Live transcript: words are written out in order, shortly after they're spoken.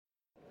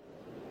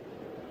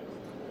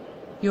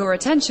Your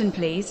attention,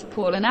 please.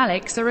 Paul and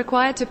Alex are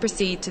required to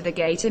proceed to the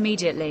gate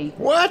immediately.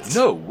 What?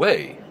 No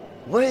way.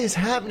 What is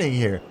happening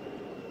here?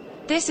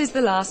 This is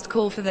the last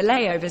call for the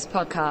Layovers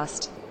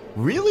podcast.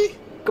 Really?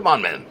 Come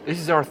on, man.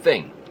 This is our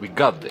thing. We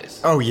got this.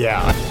 Oh,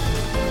 yeah.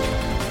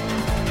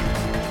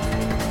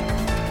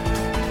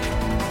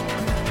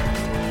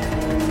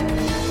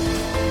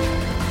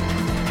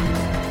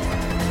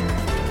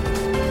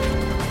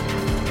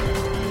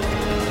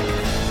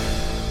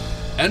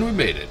 And we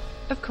made it.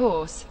 Of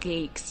course,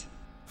 geeks.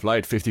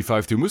 Flight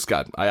 55 to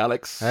Muscat. Hi,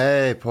 Alex.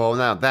 Hey, Paul.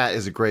 Now, that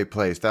is a great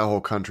place. That whole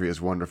country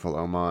is wonderful.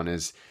 Oman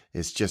is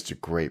just a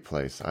great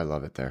place. I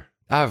love it there.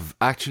 I've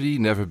actually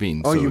never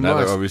been, Oh, so you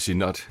neither must. obviously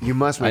not. You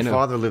must. My I know.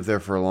 father lived there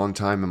for a long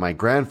time, and my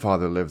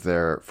grandfather lived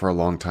there for a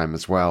long time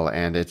as well.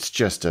 And it's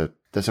just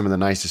they're some of the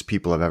nicest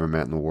people I've ever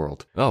met in the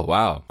world. Oh,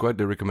 wow. Quite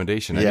the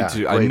recommendation. Yeah,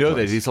 I great know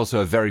place. that it's also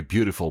a very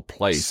beautiful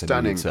place.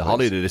 Stunning and it's a place.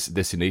 holiday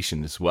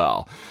destination as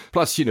well.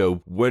 Plus,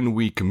 when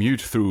we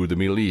commute through the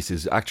Middle East,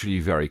 it's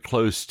actually very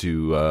close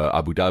to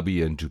Abu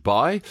Dhabi and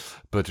Dubai.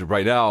 But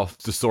right now,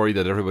 the story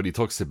that everybody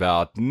talks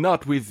about,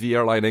 not with the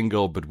airline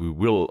angle, but we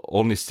will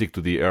only stick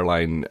to the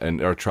airline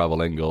and air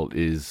travel angle,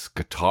 is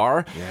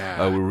Qatar.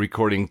 Yeah. We're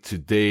recording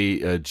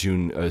today,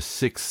 June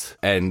 6th.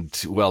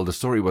 And, well, the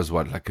story was,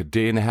 like a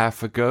day and a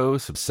half ago?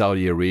 So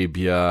Saudi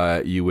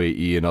Arabia,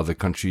 UAE, and other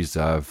countries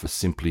have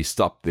simply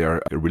stopped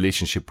their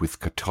relationship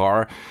with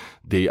Qatar.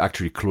 They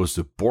actually closed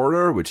the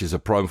border, which is a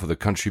problem for the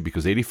country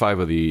because 85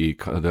 of the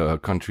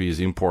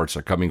country's imports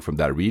are coming from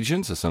that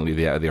region. So suddenly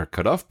they are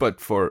cut off. But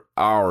for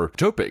our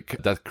topic,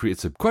 that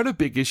creates quite a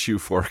big issue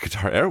for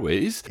Qatar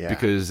Airways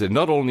because they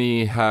not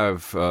only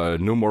have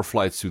no more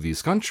flights to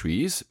these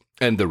countries,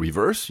 and the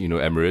reverse,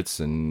 Emirates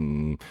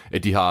and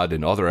Etihad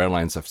and other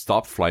airlines have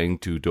stopped flying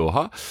to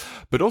Doha,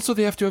 but also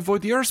they have to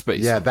avoid the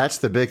airspace. Yeah, that's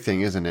the big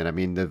thing, isn't it? I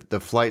mean, the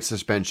flight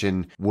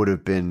suspension would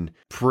have been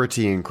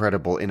pretty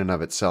incredible in and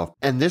of itself.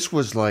 And this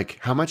was like,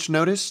 how much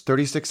notice?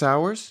 36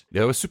 hours?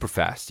 Yeah, it was super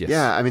fast, yes.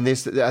 Yeah, I mean,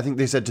 I think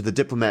they said to the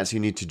diplomats, you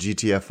need to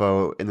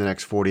GTFO in the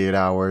next 48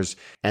 hours.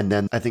 And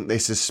then I think they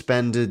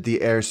suspended the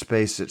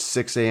airspace at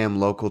 6 a.m.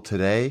 local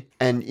today.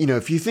 And,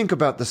 if you think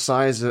about the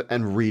size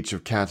and reach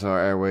of Qatar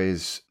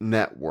Airways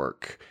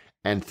network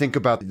and think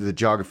about the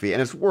geography,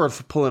 and it's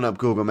worth pulling up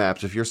Google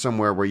Maps if you're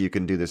somewhere where you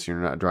can do this and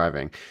you're not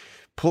driving.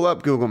 Pull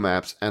up Google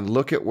Maps and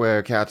look at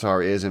where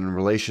Qatar is in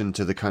relation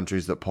to the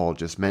countries that Paul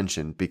just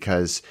mentioned,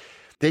 because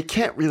they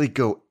can't really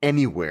go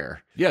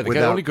anywhere. Yeah, they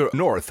can only go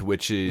north,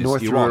 which is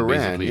north through Iran,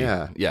 Iran,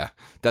 basically. Yeah,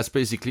 that's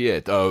basically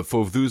it.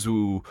 For those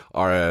who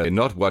are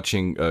not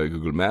watching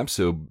Google Maps,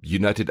 so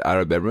United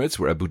Arab Emirates,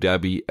 where Abu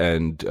Dhabi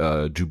and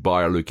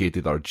Dubai are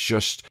located, are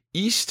just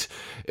east.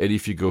 And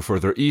if you go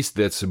further east,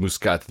 that's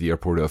Muscat, the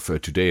airport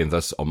of today, and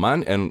thus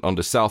Oman. And on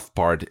the south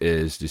part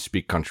is this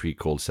big country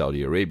called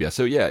Saudi Arabia.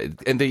 So yeah,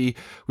 and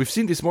we've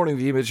seen this morning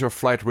the image of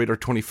Flight Radar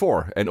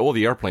 24, and all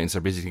the airplanes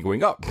are basically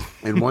going up.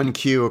 In one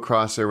queue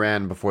across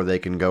Iran before they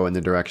can go in the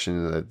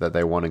direction that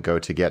they want to go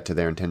to get to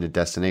their intended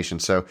destination.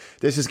 So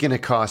this is going to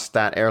cost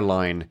that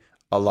airline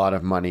a lot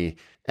of money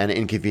and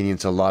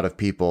inconvenience a lot of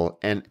people.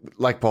 And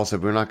like Paul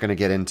said, we're not going to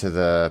get into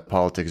the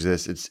politics of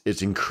this.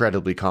 It's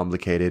incredibly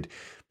complicated,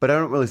 but I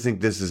don't really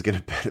think this is going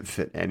to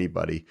benefit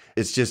anybody.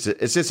 It's just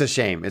a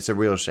shame. It's a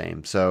real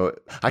shame. So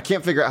I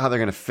can't figure out how they're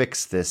going to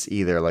fix this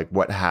either. Like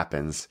what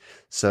happens.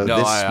 So No,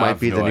 this I might have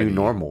be no the new idea.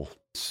 normal.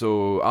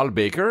 So Al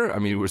Baker,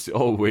 we're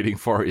still waiting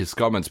for his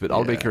comments, but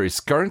Al Baker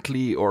is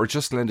currently, or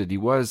just landed, he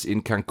was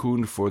in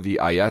Cancun for the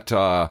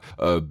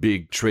IATA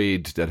big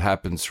trade that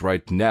happens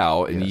right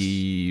now, and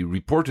he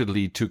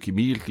reportedly took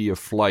immediately a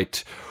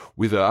flight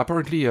with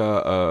apparently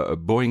a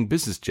Boeing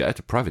business jet,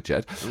 a private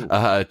jet,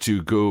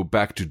 to go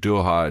back to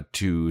Doha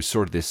to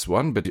sort this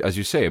one. But as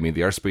you say,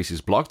 the airspace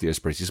is blocked,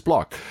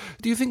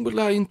 Do you think will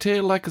that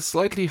entail like a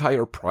slightly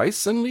higher price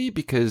suddenly?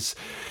 Because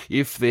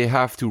if they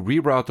have to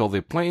reroute all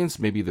the planes,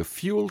 maybe the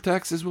fuel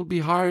taxes will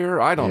be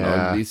higher. I don't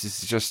know. This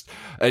is just,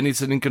 and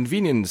it's an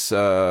inconvenience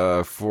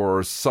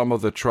for some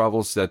of the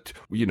travels that,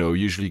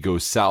 usually go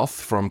south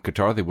from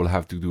Qatar. They will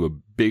have to do a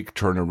big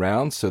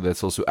turnaround, so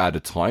that's also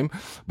added time.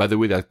 By the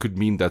way, that could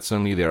mean that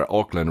suddenly their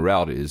Auckland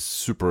route is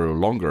super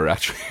longer,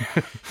 actually.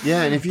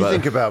 Yeah, and if you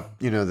think about,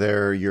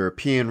 their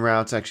European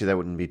routes, actually that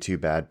wouldn't be too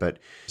bad, but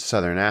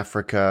Southern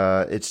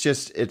Africa, it's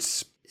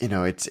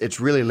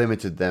really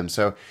limited them.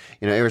 So,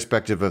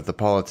 irrespective of the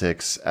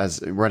politics,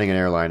 as running an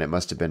airline, it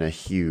must have been a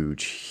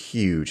huge,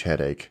 huge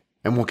headache,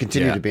 and will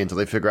continue to be until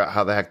they figure out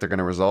how the heck they're going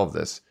to resolve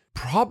this.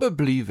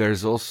 Probably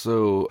there's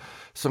also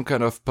some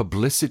kind of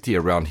publicity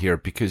around here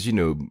because,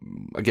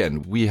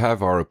 again, we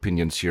have our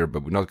opinions here,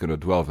 but we're not going to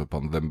dwell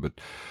upon them. But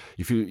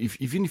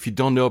even if you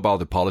don't know about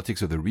the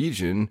politics of the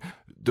region,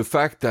 the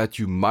fact that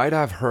you might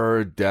have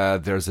heard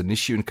that there's an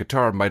issue in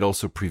Qatar might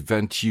also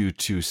prevent you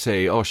to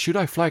say, oh, should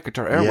I fly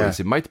Qatar Airways?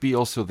 Yeah. It might be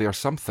also there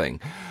something.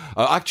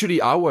 Actually,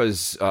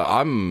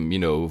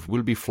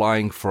 we'll be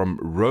flying from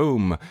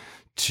Rome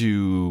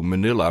to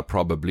Manila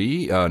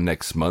probably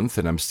next month,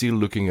 and I'm still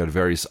looking at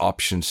various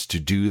options to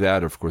do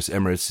that. Of course,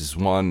 Emirates is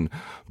one.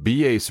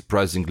 BA is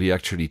surprisingly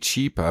actually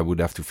cheap. I would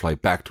have to fly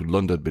back to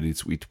London, but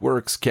it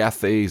works.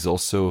 Cathay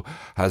also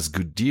has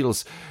good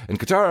deals. And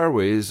Qatar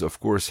Airways, of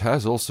course,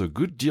 has also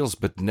good deals.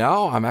 But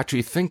now I'm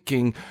actually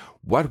thinking,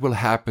 what will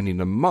happen in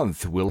a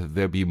month? Will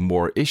there be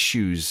more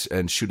issues?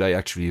 And should I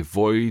actually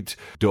avoid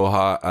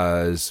Doha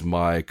as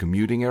my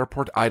commuting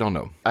airport? I don't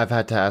know. I've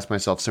had to ask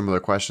myself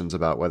similar questions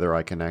about whether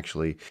I can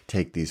actually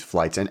take these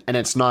flights. And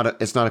it's not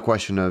a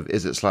question of,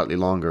 is it slightly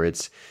longer?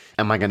 It's,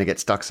 am I going to get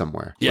stuck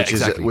somewhere? Yeah,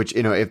 exactly. Which,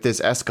 if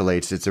this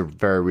escalates, it's a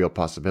very real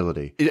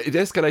possibility. It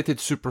escalated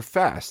super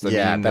fast. I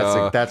mean,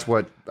 that's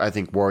what I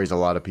think worries a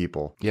lot of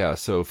people. Yeah,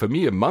 so for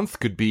me, a month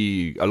could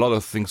be, a lot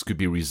of things could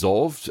be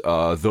resolved,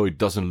 though it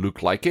doesn't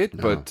look like it.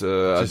 No, but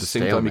at the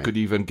same time, it could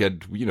even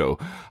get,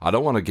 I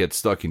don't want to get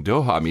stuck in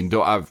Doha. I mean,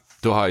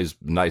 Doha is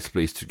a nice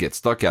place to get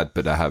stuck at,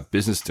 but I have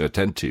business to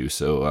attend to.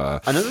 So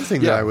another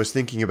thing that I was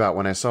thinking about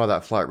when I saw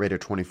that Flight Radar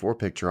 24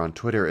 picture on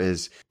Twitter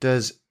is,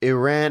 does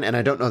Iran, and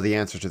I don't know the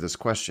answer to this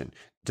question,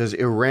 does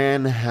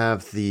Iran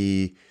have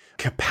the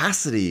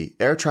capacity,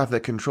 air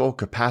traffic control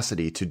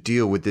capacity, to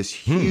deal with this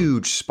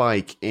huge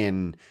spike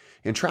in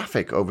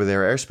traffic over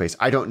their airspace?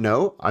 I don't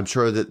know. I'm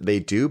sure that they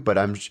do, but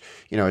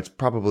it's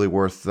probably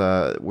worth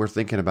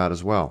thinking about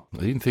as well.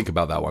 I didn't think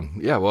about that one.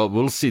 Yeah, well,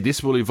 we'll see.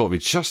 This will evolve.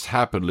 It just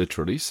happened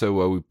literally,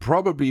 so we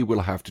probably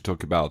will have to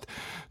talk about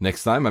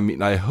next time. I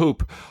mean, I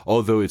hope,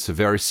 although it's a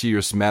very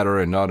serious matter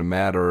and not a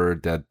matter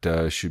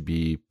that should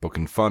be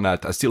poking fun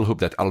at, I still hope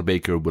that Al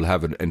Baker will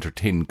have an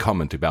entertaining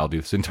comment about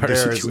this entire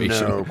situation.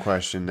 There's no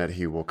question that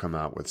he will come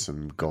out with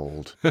some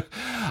gold.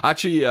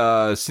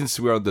 Actually, since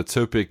we're on the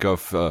topic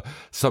of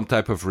some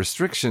type of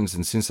restrictions,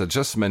 and since I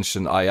just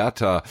mentioned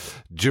IATA,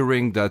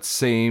 during that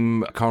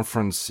same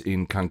conference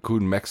in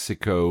Cancun,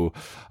 Mexico,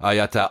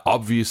 IATA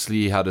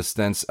obviously had a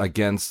stance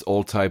against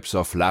all types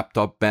of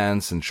laptop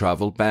bans and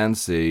travel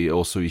bans. They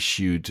also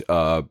issued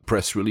a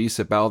press release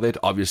about it,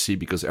 obviously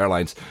because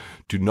airlines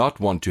do not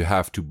want to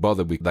have to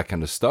bother with that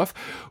kind of stuff.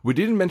 We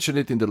didn't mention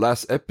it in the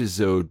last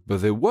episode,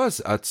 but there was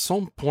at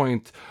some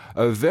point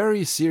a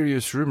very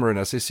serious rumor, and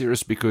I say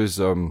serious because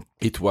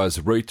it was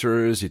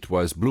Reuters, it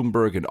was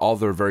Bloomberg, and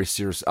other very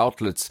serious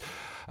outlets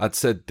had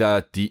said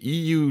that the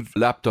EU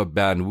laptop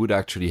ban would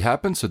actually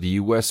happen. So the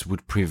US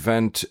would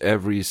prevent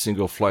every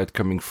single flight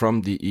coming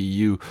from the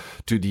EU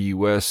to the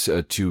US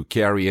to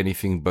carry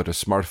anything but a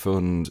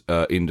smartphone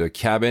in the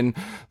cabin.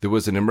 There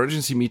was an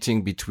emergency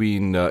meeting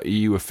between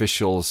EU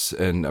officials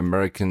and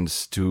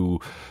Americans to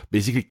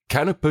basically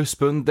kind of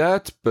postpone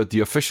that. But the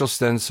official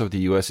stance of the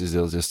US is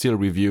they're still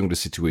reviewing the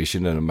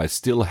situation and it might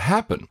still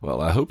happen. Well,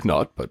 I hope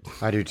not, but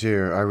I do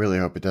too. I really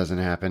hope it doesn't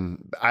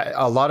happen.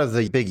 A lot of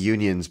the big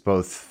unions,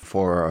 both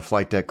for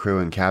flight deck crew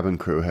and cabin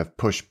crew, have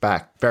pushed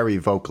back very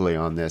vocally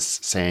on this,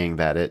 saying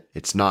that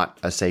it's not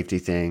a safety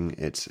thing.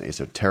 It's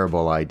a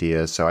terrible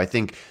idea. So I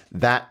think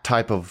that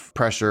type of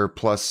pressure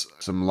plus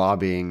some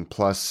lobbying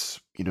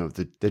plus,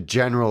 the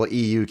general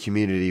EU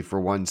community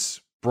for once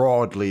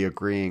broadly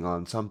agreeing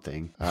on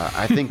something,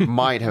 I think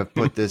might have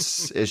put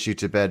this issue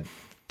to bed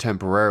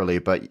temporarily.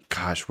 But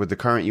gosh, with the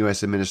current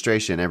US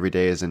administration, every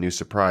day is a new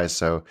surprise.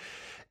 So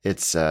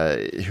it's,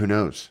 who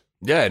knows?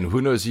 Yeah, and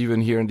who knows,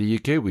 even here in the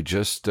UK, we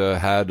just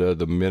had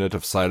the minute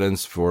of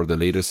silence for the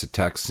latest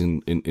attacks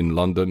in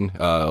London.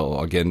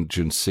 Again,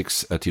 June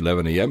 6th at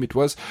 11 a.m. it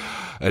was,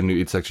 and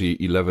it's actually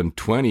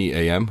 11:20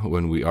 a.m.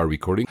 when we are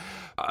recording.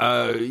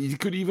 It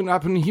could even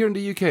happen here in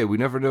the UK. We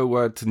never know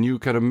what new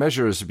kind of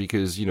measures,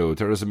 because,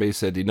 Theresa May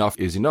said enough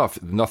is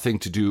enough. Nothing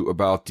to do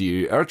about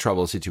the air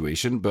travel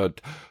situation, but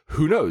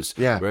who knows?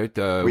 Yeah. Right?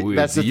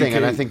 That's the thing.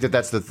 And I think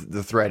that's the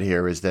thread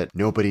here, is that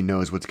nobody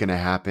knows what's going to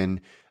happen.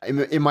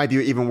 It might be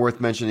even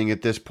worth mentioning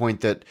at this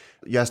point that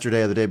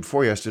yesterday or the day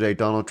before yesterday,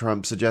 Donald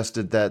Trump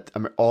suggested that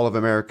all of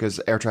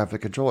America's air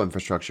traffic control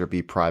infrastructure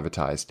be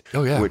privatized.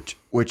 Oh, yeah.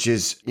 Which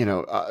is,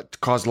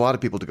 caused a lot of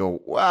people to go,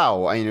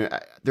 wow.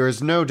 There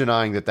is no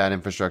denying that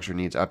infrastructure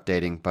needs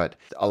updating, but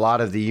a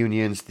lot of the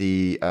unions,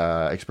 the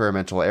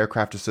Experimental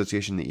Aircraft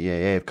Association, the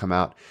EAA, have come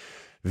out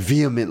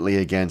vehemently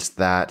against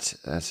that,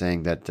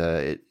 saying that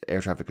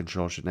air traffic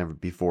control should never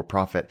be for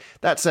profit.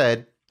 That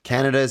said,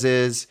 Canada's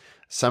is,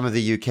 some of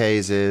the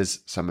UK's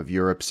is, some of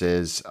Europe's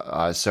is.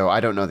 So I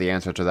don't know the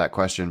answer to that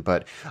question,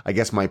 but I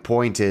guess my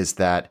point is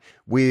that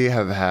we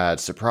have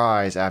had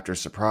surprise after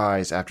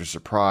surprise after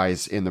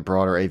surprise in the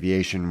broader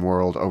aviation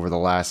world over the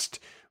last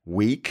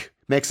week.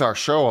 Makes our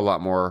show a lot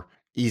more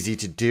easy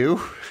to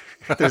do.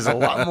 There's a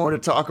lot more to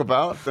talk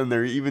about than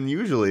there even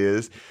usually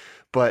is.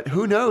 But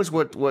who knows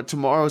what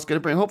tomorrow is going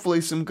to bring. Hopefully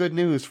some good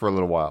news for a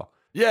little while.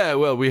 Yeah,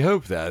 well, we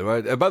hope that,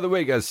 right? By the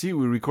way, guys, see,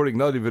 we're recording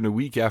not even a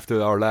week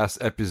after our last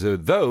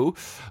episode, though.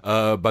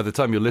 By the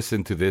time you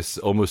listen to this,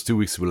 almost 2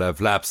 weeks will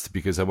have lapsed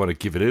because I want to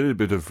give it a little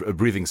bit of a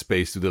breathing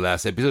space to the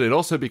last episode. And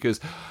also because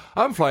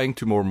I'm flying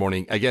tomorrow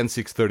morning, again,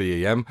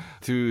 6:30 a.m.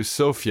 to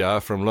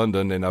Sofia from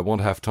London, and I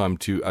won't have time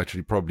to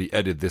actually probably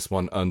edit this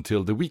one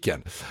until the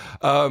weekend.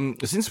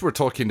 Since we're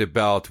talking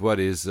about what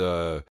is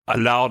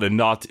allowed and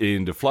not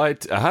in the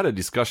flight, I had a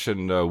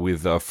discussion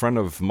with a friend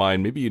of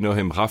mine. Maybe you know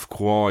him, Raph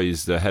Courant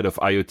is the head of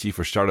IoT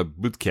for Startup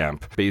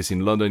Bootcamp. Based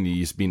in London,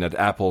 he's been at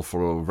Apple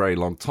for a very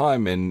long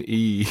time, and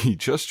he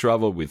just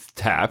traveled with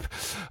TAP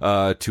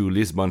to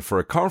Lisbon for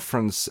a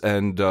conference.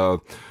 And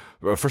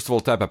first of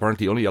all, TAP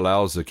apparently only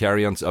allows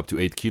carry-ons up to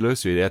 8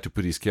 kilos, so he had to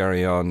put his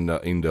carry-on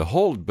in the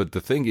hold. But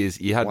the thing is,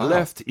 he had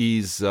left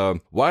his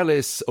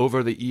wireless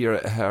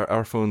over-the-ear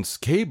earphones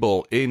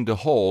cable in the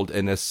hold,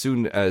 and as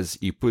soon as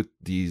he put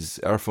these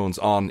earphones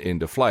on in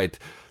the flight,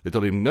 they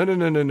told him,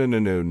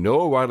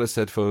 no wireless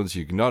headphones.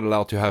 You're not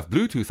allowed to have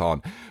Bluetooth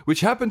on,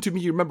 which happened to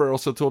me. You remember I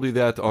also told you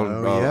that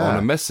on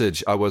a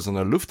message. I was on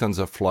a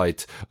Lufthansa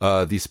flight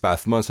these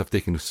past months. I've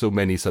taken so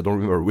many, so I don't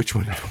remember which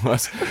one it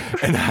was.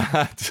 And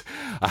I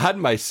had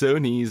my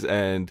Sonys,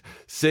 and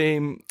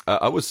same,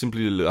 I was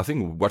simply, I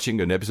think,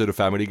 watching an episode of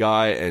Family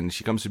Guy, and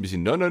she comes to me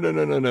saying, no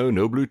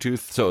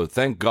Bluetooth. So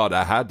thank God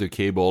I had the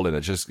cable, and I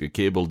just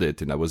cabled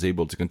it, and I was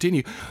able to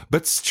continue.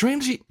 But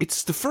strangely,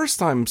 it's the first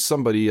time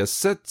somebody has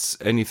said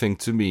anything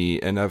to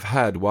me, and I've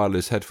had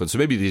wireless headphones. So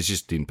maybe they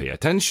just didn't pay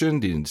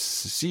attention, didn't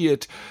see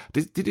it.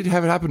 Did it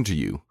have it happen to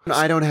you?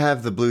 I don't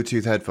have the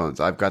Bluetooth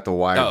headphones. I've got the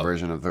wired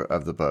version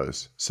of the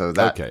Bose. So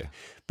that. Okay.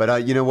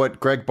 But you know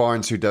what? Greg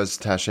Barnes, who does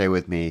Taché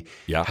with me,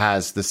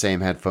 has the same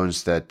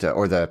headphones that,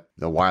 or the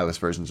wireless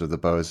versions of the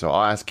Bose. So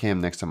I'll ask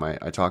him next time I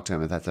talk to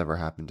him if that's ever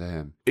happened to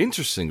him.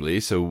 Interestingly,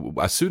 so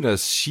as soon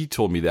as she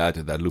told me that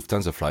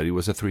Lufthansa flight, it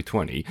was a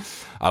 320,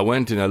 I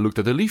went and I looked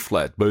at the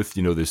leaflet, both,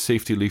 the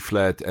safety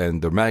leaflet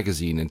and the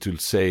magazine, and to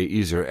say,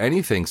 is there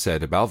anything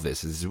said about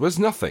this? There was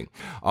nothing.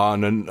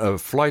 On a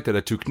flight that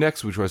I took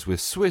next, which was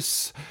with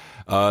Swiss,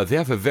 they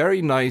have a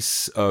very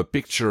nice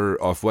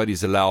picture of what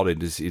is allowed.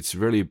 It's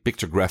really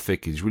picture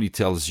graphic. It really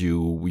tells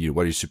you,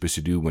 what you're supposed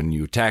to do when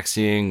you're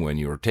taxiing, when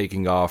you're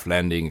taking off,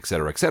 landing,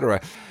 etc.,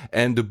 etc.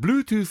 And the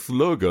Bluetooth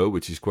logo,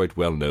 which is quite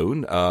well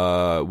known,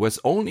 was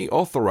only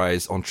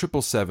authorized on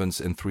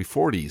 777s and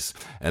 340s.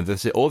 And they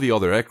say all the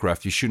other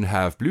aircraft you shouldn't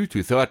have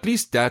Bluetooth. So at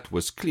least that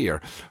was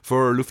clear.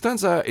 For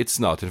Lufthansa, it's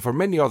not, and for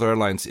many other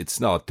airlines, it's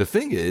not. The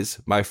thing is,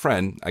 my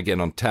friend,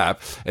 again on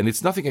TAP, and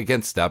it's nothing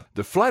against TAP,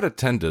 the flight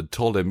attendant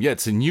told him,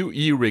 it's a new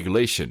EU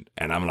regulation.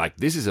 And I'm like,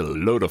 this is a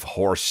load of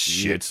horse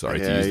shit, sorry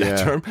to use that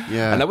term.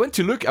 Yeah. And I went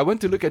to look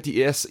at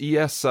the ES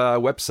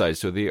website.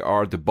 So they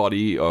are the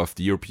body of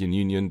the European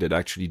Union that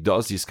actually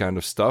does this kind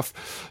of stuff.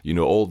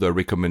 All the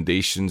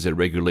recommendations and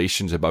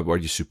regulations about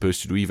what you're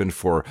supposed to do, even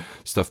for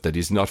stuff that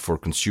is not for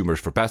consumers,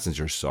 for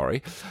passengers,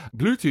 sorry.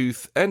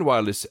 Bluetooth and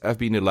wireless have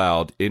been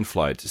allowed in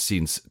flight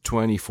since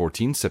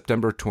 2014,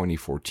 September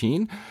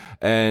 2014.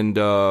 And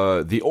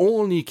the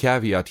only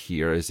caveat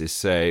here is they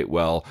say,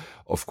 well,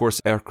 of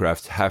course,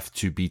 aircraft have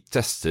to be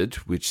tested,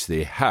 which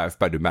they have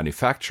by the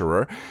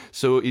manufacturer.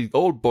 So it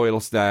all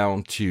boils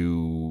down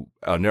to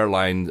an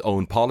airline's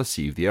own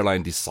policy. If the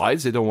airline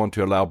decides they don't want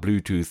to allow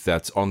Bluetooth,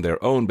 that's on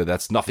their own, but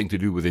that's nothing to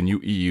do with the new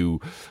EU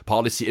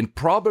policy. And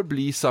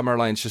probably some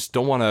airlines just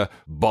don't want to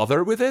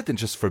bother with it and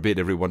just forbid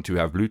everyone to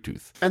have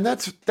Bluetooth. And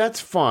that's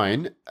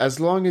fine, as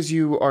long as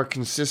you are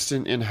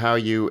consistent in how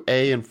you,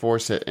 A,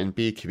 enforce it, and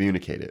B,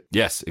 communicate it.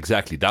 Yes,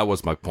 exactly. That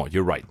was my point.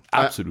 You're right.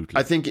 Absolutely.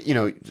 I think,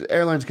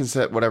 airlines can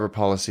set whatever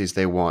policies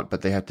they want,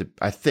 but they have to,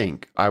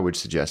 I would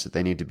suggest that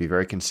they need to be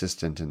very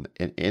consistent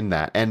in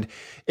that. And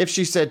if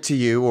she said to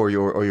you or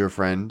your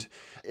friend,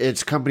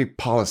 it's company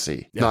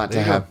policy not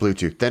to have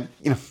Bluetooth, then,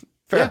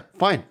 fair,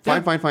 fine.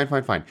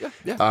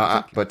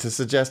 Yeah, but to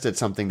suggest it's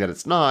something that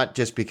it's not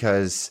just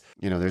because,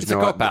 there's it's no...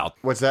 It's a cop-out.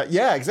 What's that?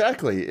 Yeah,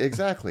 exactly.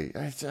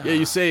 Yeah,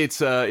 you say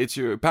it's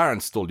your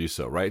parents told you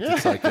so, right? Yeah.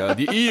 It's like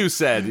the EU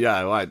said,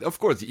 yeah, right. Of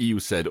course the EU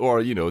said,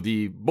 or,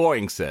 the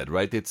Boeing said,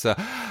 right? It's,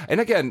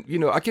 and again,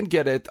 I can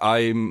get it.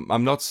 I'm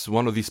not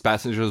one of these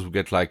passengers who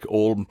get like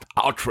all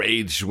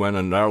outraged when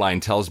an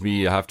airline tells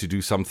me I have to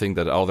do something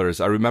that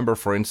others... I remember,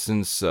 for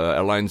instance,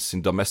 airlines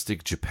in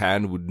domestic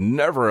Japan would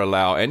never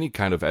allow any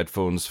kind of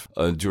headphones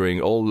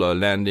during all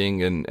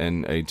landing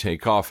and a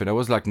takeoff. And I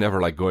was like, never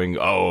like going,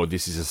 oh,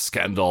 this is a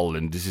scandal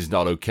and this is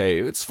not okay.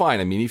 It's fine.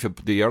 I mean, if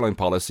the airline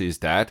policy is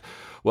that,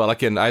 well, I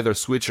can either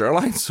switch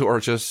airlines or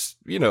just,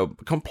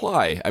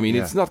 comply. I mean,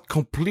 it's not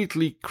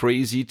completely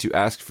crazy to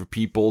ask for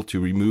people to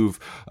remove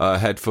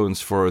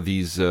headphones for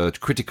these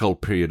critical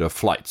period of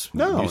flights.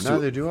 No,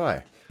 neither do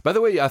I. By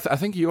the way, I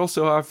think you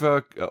also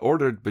have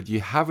ordered, but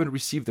you haven't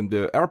received them,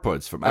 the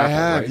AirPods from Apple, I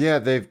have, right? Yeah.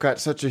 They've got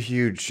such a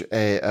huge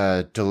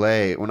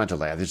delay. Well, not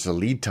delay. There's a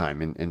lead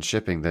time in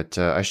shipping that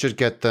I should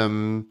get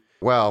them,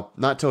 well,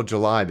 not till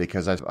July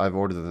because I've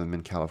ordered them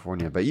in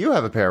California. But you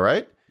have a pair,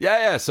 right?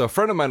 Yeah. So a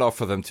friend of mine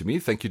offered them to me.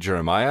 Thank you,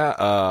 Jeremiah,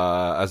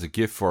 as a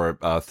gift for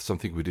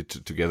something we did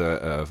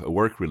together,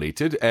 work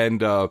related.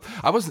 And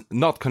I was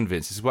not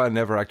convinced. This is why I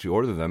never actually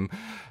ordered them.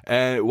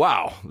 And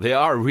wow, they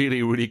are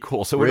really, really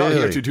cool. So we're not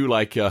here to do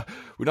like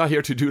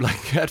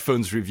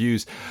headphones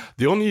reviews.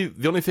 The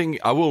only thing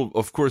I will,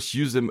 of course,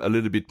 use them a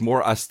little bit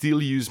more. I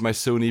still use my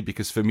Sony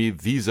because for me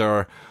these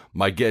are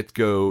my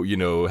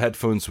get-go,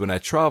 headphones when I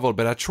travel,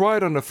 but I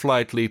tried on a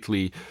flight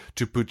lately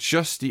to put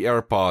just the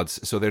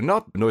AirPods, so they're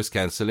not noise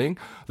cancelling.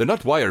 They're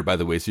not wired, by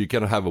the way, so you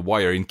cannot have a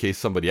wire in case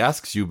somebody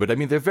asks you, but I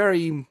mean, they're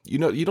very,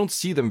 you don't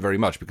see them very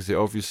much because they're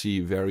obviously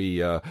very,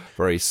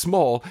 very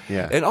small.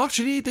 Yeah. And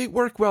actually, they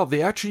work well.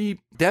 They actually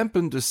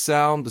dampen the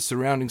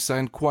surrounding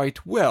sound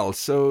quite well.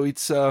 So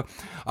it's,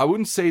 I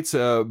wouldn't say it's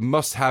a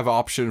must-have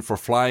option for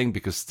flying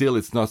because still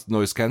it's not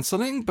noise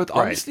cancelling, but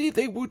honestly,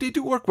 they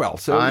do work well.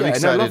 So I'm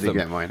excited and I love to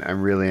get mine. I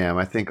really am.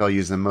 I think I'll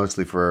use them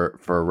mostly for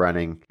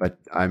running, but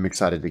I'm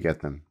excited to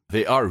get them.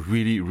 They are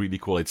really, really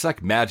cool. It's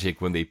like magic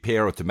when they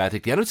pair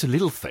automatically. I know it's a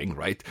little thing,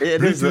 right?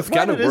 It is a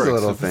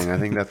little thing. I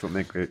think that's what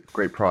makes it a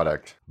great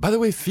product. By the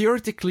way,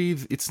 theoretically,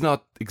 it's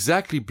not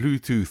exactly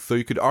Bluetooth. So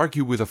you could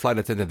argue with a flight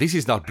attendant, this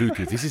is not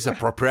Bluetooth. This is a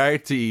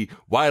proprietary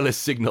wireless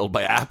signal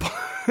by Apple.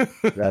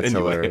 That's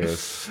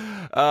hilarious.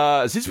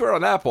 Since we're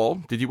on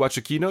Apple, did you watch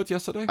a keynote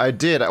yesterday? I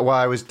did. Well,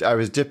 I was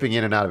dipping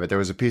in and out of it. There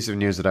was a piece of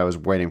news that I was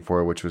waiting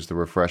for, which was the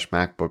refreshed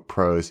MacBook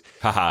Pros.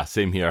 Haha,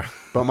 same here.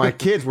 But my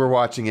kids were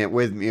watching it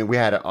with me. We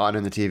had it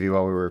on the TV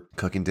while we were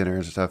cooking dinner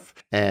and stuff.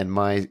 And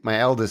my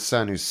eldest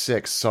son, who's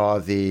 6, saw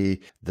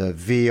the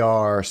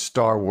VR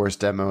Star Wars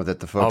demo that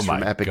the folks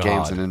from Epic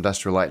Games and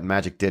Industrial Light and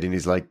Magic did, and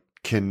he's like,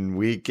 "Can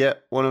we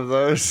get one of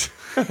those?"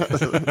 No,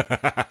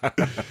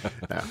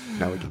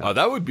 we can. Oh,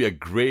 that would be a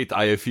great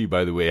IFE,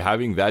 by the way.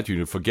 Having that,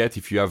 forget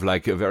if you have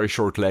like a very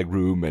short leg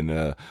room and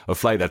a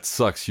flight that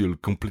sucks, you'll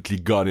completely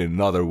gone in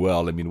another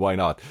world. I mean, why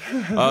not?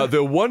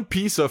 The one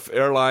piece of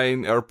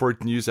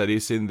airport news that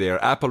is in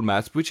there, Apple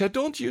Maps, which I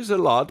don't use a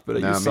lot,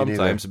 but I use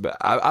sometimes. But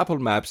Apple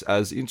Maps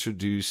has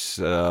introduced,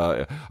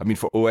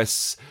 for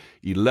OS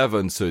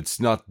 11, so it's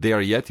not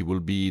there yet. It will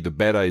be, the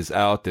beta is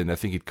out, and I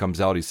think it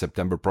comes out in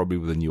September, probably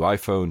with a new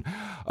iPhone.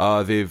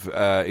 They've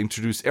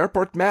introduced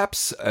airport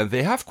maps, and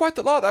they have quite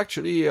a lot,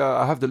 actually.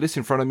 I have the list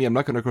in front of me. I'm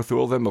not going to go through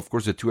all of them. Of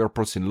course, the 2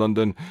 airports in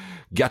London,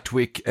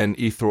 Gatwick and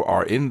Heathrow,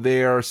 are in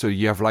there. So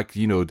you have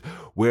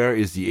where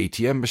is the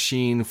ATM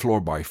machine,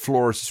 floor by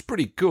floor. So it's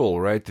pretty cool,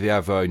 right? They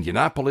have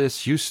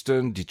Indianapolis,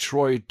 Houston,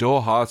 Detroit,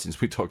 Doha, since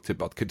we talked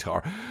about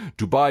Qatar,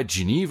 Dubai,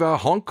 Geneva,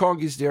 Hong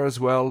Kong is there as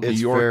well. It's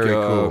New York, very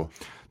cool.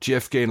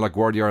 JFK and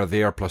LaGuardia are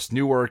there, plus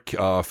Newark,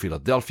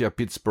 Philadelphia,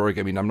 Pittsburgh.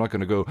 I mean, I'm not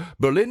going to go.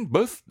 Berlin,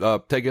 both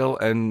Tegel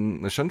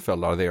and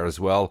Schoenfeld are there as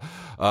well.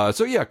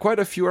 So yeah, quite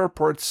a few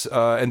airports,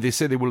 and they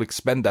say they will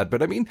expand that.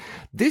 But I mean,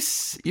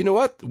 this, you know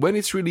what? When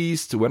it's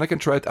released, when I can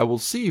try it, I will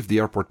see if the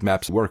airport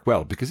maps work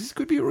well, because this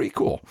could be really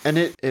cool. And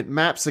it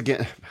maps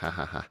again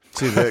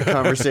to the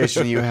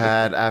conversation you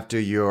had after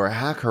your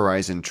Hack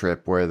Horizon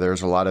trip, where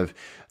there's a lot of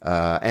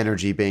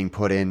energy being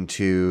put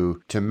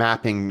into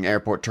mapping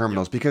airport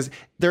terminals, because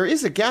there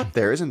is a gap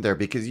there, isn't there?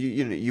 Because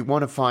you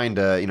want to find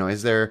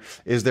is there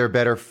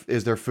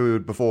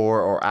food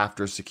before or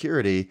after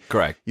security?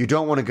 Correct. You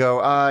don't want to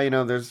go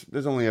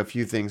there's only a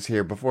few things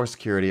here before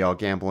security. I'll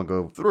gamble and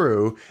go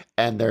through,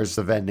 and there's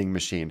the vending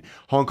machine.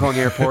 Hong Kong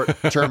Airport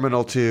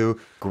Terminal 2,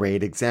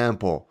 great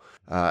example.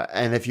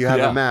 And if you have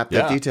a map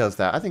that details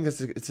that, I think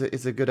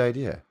it's a good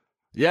idea.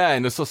 Yeah,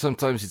 and also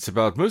sometimes it's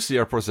about mostly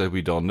airports that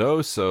we don't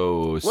know.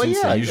 So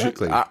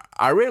exactly.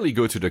 I rarely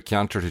go to the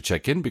counter to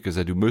check in because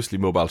I do mostly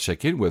mobile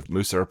check-in, with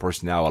most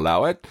airports now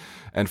allow it.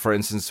 And for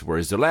instance, where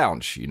is the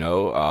lounge?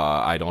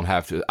 I don't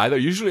have to either.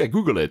 Usually I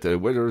Google it.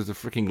 Where is the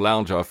freaking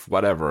lounge of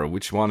whatever?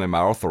 Which one am I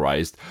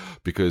authorized?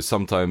 Because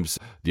sometimes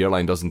the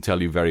airline doesn't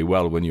tell you very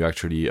well when you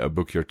actually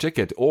book your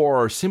ticket,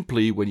 or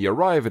simply when you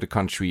arrive at a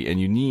country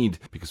and you need,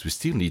 because we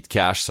still need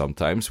cash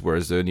sometimes,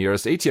 where's the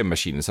nearest ATM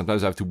machine? And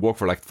sometimes I have to walk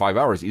for like 5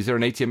 hours. Is there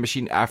an ATM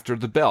machine after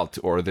the belt,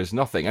 or there's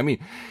nothing? I mean,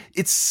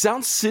 it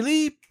sounds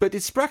silly, but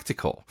it's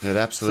practical. It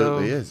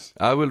absolutely is.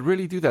 I will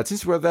really do that.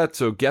 Since we're at that,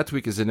 so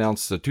Gatwick has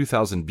announced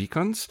 2,000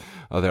 beacons.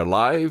 They're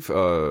live.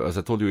 As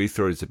I told you,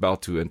 Heathrow is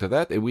about to enter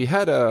that. And we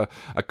had a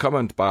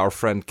comment by our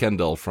friend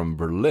Kendall from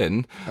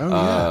Berlin.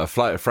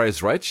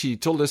 Fry's right. She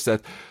told us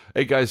that,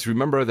 hey guys,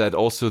 remember that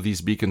also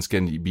these beacons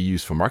can be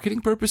used for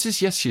marketing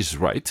purposes? Yes, she's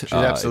right. She's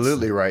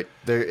absolutely right.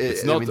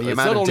 It's not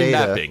only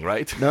mapping,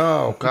 right?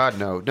 No, God,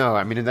 no.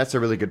 I mean, and that's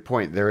a really good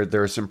point.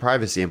 There are some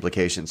privacy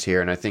implications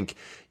here, and I think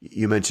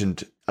you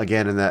mentioned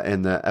again in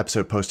the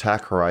episode post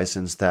Hack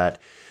Horizons that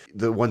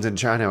the ones in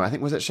China, I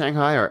think, was it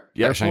Shanghai or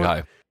airport?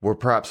 Shanghai, were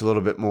perhaps a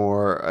little bit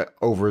more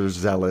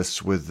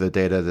overzealous with the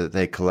data that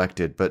they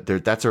collected. But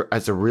that's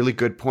a really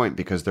good point,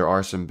 because there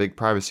are some big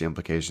privacy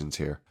implications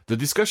here. The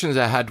discussions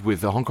I had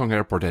with the Hong Kong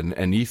airport and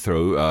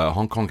Heathrow,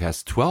 Hong Kong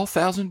has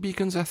 12,000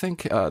 beacons, I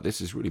think.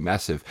 This is really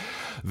massive.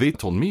 They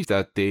told me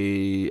that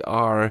they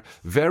are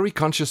very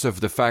conscious of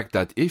the fact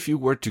that if you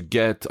were to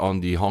get on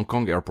the Hong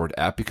Kong airport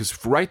app,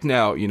 because right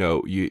now,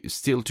 you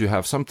still to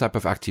have some type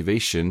of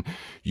activation,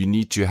 you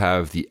need to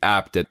have the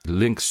app that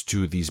links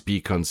to these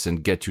beacons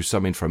and get you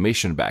some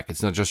information back.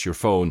 It's not just your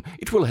phone.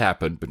 It will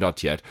happen, but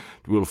not yet.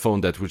 It will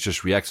phone that will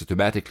just reacts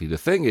automatically. The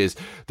thing is,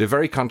 they're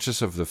very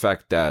conscious of the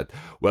fact that,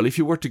 well, if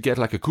you were to get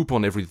like a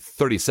coupon every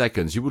 30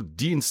 seconds, you would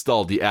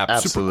deinstall the app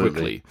super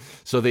quickly.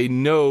 So they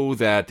know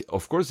that,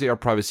 of course, there are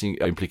privacy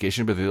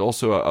implications, but there's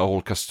also a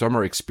whole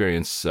customer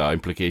experience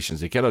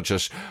implications. They cannot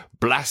just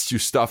blast you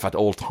stuff at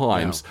all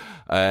times,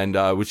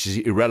 and which is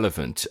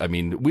irrelevant. I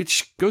mean,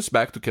 which goes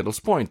back to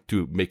Kendall's point.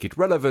 To make it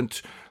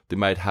relevant, they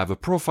might have a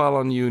profile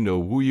on you,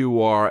 know who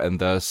you are, and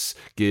thus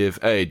give,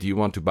 hey, do you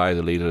want to buy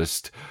the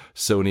latest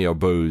Sony or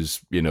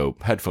Bose,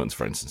 headphones,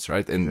 for instance,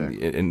 right?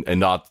 And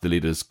not the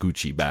latest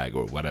Gucci bag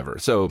or whatever.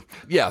 So,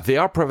 yeah, there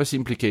are privacy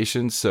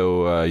implications.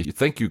 So,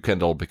 thank you,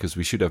 Kendall, because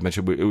we should have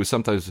mentioned, it was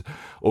sometimes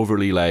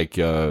overly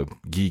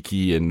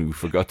geeky and we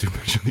forgot to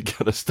mention the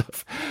other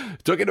stuff.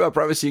 Talking about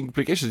privacy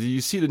implications,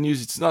 you see the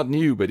news, it's not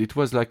new, but it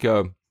was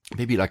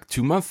maybe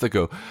 2 months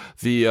ago.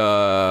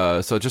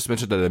 So I just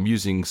mentioned that I'm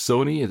using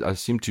Sony. I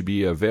seem to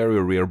be a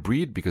very rare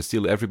breed because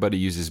still everybody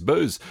uses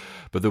Bose.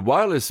 But the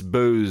wireless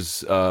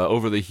Bose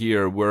over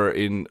here were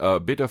in a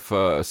bit of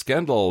a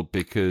scandal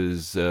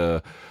because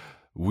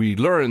we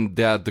learned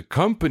that the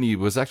company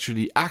was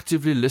actually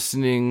actively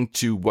listening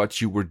to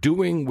what you were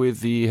doing with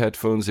the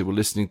headphones. They were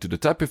listening to the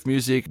type of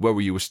music, where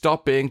you were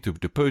stopping, to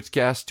the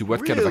podcast, to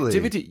what kind of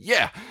activity.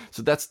 Yeah.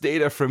 So that's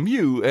data from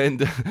you. And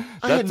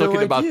that's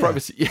talking about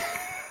privacy.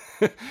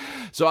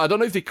 So I don't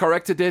know if they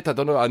corrected it. I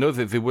don't know. I know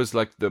that there was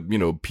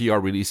the PR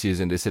releases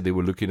and they said they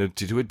were looking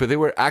into it, but they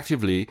were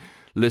actively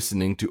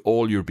listening to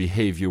all your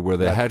behavior with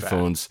their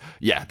headphones. Bad.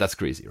 Yeah, that's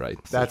crazy, right?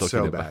 That's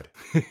so bad.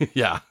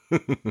 Yeah.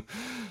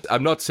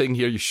 I'm not saying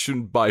here you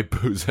shouldn't buy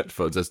Bose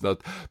headphones. That's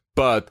not.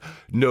 But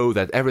know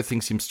that everything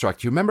seems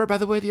tracked. You remember, by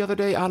the way, the other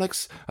day,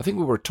 Alex, I think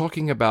we were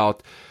talking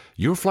about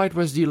your flight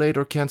was delayed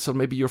or canceled.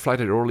 Maybe your flight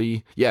had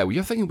early. Yeah,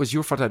 you're thinking it was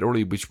your flight had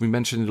early, which we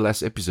mentioned in the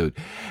last episode.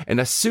 And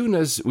as soon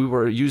as we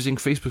were using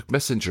Facebook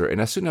Messenger, and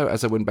as soon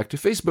as I went back to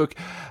Facebook,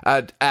 I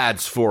had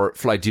ads for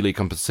flight delay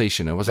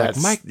compensation. I was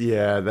Mike.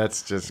 Yeah,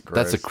 that's just gross.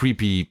 That's a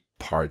creepy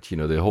part,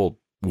 the whole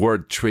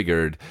word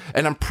triggered.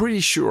 And I'm pretty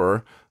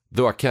sure,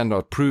 though I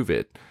cannot prove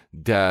it,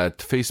 that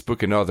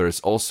Facebook and others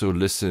also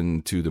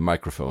listen to the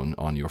microphone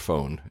on your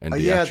phone. And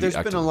there's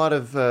been a lot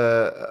of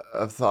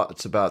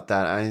thoughts about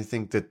that. I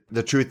think that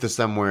the truth is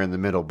somewhere in the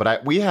middle.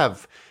 But we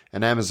have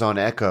an Amazon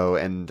Echo,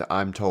 and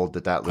I'm told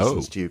that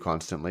listens to you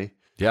constantly.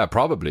 Yeah,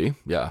 probably.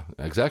 Yeah,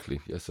 exactly.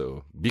 Yeah,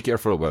 so be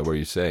careful about what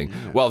you're saying.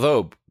 Yeah. Well,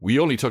 though, we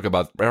only talk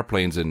about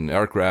airplanes and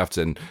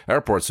aircrafts and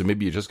airports, so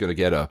maybe you're just going to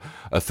get a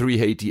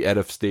 380 head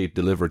of state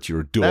delivered to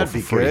your door. That'd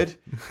be good.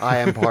 I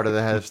am part of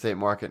the head of state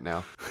market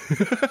now.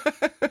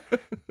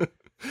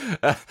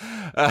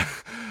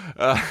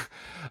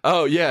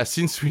 Oh, yeah,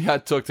 since we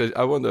had talked,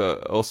 I want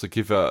to also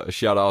give a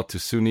shout out to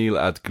Sunil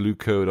at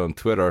Gluecode on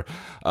Twitter,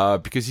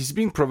 because he's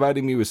been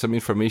providing me with some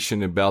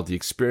information about the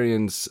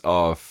experience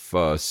of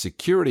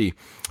security.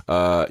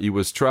 He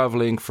was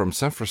traveling from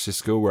San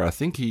Francisco, where I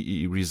think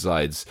he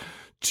resides,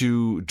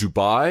 to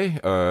Dubai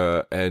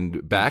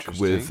and back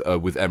with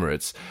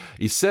Emirates.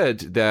 He said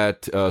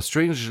that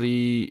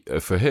strangely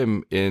for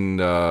him in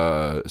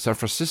San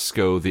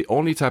Francisco, the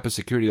only type of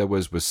security that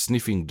was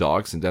sniffing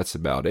dogs, and that's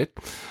about it.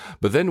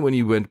 But then when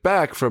he went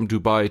back from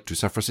Dubai to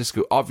San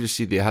Francisco,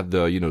 obviously they had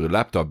the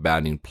laptop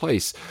ban in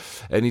place,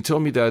 and he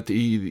told me that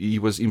he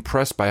was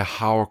impressed by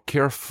how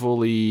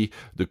carefully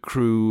the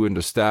crew and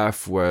the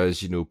staff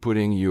was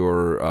putting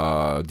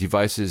your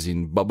devices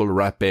in bubble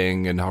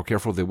wrapping, and how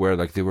careful they were.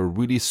 They were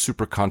really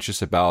super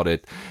conscious about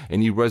it,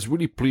 and he was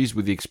really pleased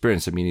with the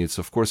experience. I mean, it's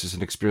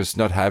an experience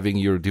not having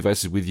your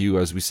devices with you,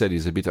 as we said,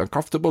 is a bit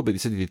uncomfortable, but he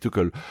said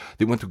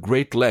they went to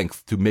great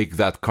length to make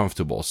that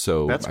comfortable.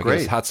 So that's I great.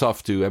 guess hats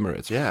off to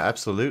Emirates. Yeah,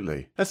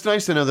 absolutely. That's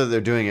nice to know that they're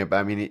doing it, but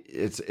I mean,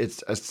 it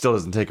still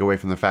doesn't take away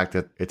from the fact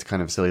that it's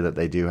kind of silly that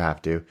they do have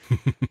to.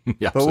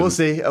 Yeah, but we'll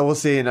see.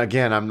 And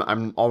again,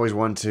 I'm always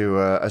one to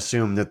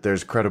assume that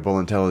there's credible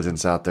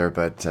intelligence out there,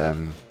 but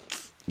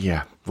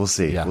yeah, we'll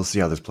see. Yeah. We'll see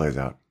how this plays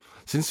out.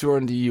 Since you're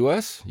in the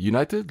US,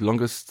 United,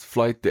 longest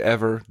flight they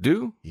ever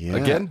do? Yeah.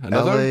 Again,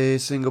 another? LA,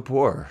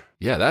 Singapore.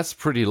 Yeah, that's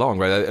pretty long,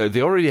 right?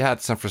 They already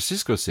had San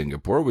Francisco,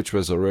 Singapore, which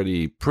was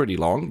already pretty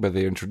long, but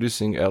they're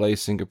introducing LA,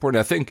 Singapore. And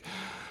I think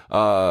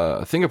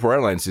Singapore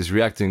Airlines is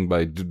reacting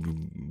by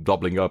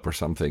doubling up or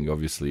something,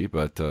 obviously,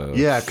 but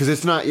yeah, because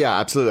it's not. Yeah,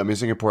 absolutely. I mean,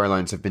 Singapore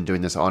Airlines have been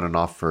doing this on and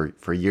off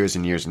for years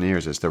and years and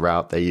years. It's the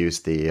route they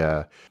use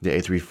the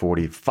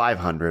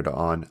A340-500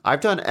 on.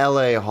 I've done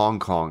LA, Hong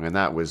Kong, and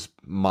that was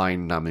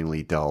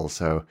mind-numbingly dull.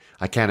 So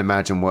I can't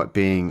imagine what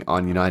being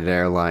on United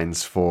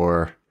Airlines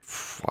for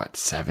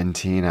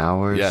 17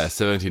 hours? Yeah,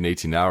 17,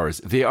 18 hours.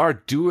 They are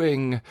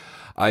doing,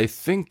 I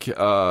think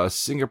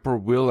Singapore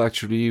will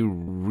actually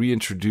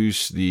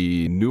reintroduce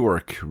the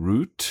Newark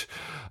route,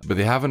 but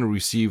they haven't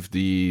received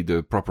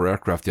the proper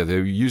aircraft yet.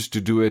 They used to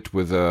do it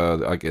with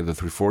like the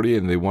 340,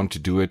 and they want to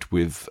do it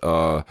with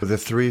The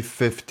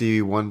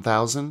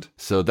 350-1000?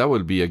 so that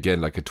would be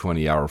again like a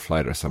 20-hour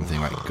flight or something.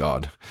 My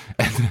God.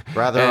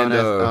 Rather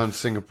on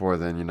Singapore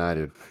than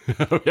United.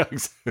 Yeah,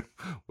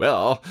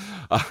 well,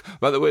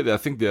 by the way, I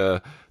think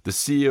the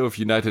CEO of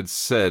United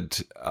said,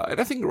 and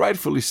I think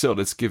rightfully so,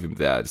 let's give him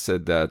that,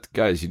 said that,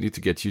 guys, you need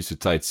to get used to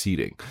tight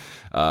seating.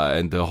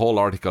 And the whole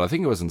article, I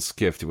think it was in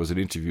Skift, it was an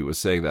interview, was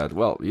saying that,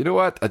 well, you know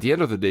what? At the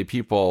end of the day,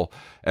 people,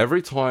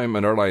 every time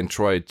an airline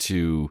tried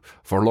to,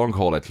 for long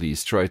haul at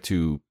least, try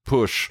to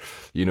push,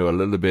 a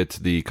little bit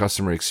the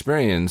customer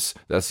experience,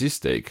 that's his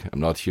take.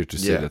 I'm not here to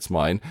say that's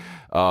mine.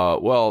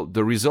 Well,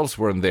 the results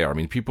weren't there. I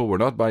mean, people were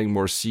not buying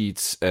more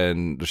seats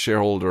and the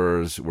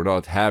shareholders were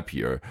not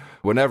happier.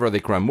 Whenever they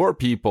cram more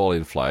people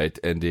in flight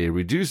and they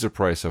reduce the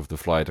price of the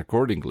flight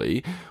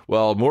accordingly,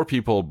 well, more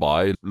people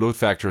buy, load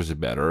factors are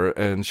better,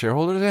 and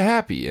shareholders are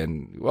happy.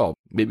 And, well,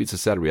 maybe it's a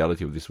sad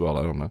reality of this world.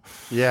 I don't know.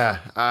 Yeah,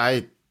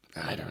 I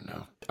don't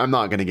know. I'm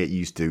not going to get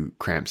used to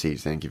cramped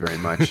seats. Thank you very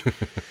much.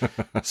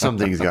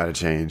 Something's got to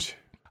change.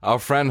 Our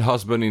friend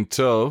Husband in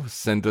Tow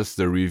sent us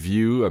the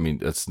review. I mean,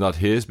 that's not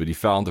his, but he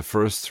found the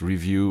first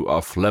review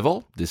of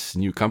Level, this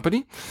new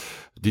company.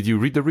 Did you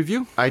read the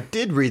review? I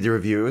did read the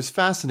review. It was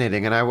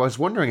fascinating, and I was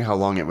wondering how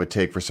long it would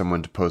take for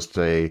someone to post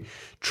a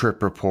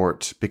trip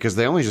report, because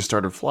they only just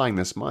started flying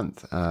this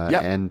month.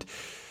 And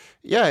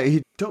yeah,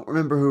 I don't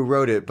remember who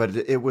wrote it, but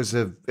it was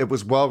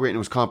well written. It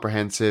was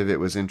comprehensive. It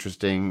was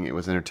interesting. It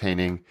was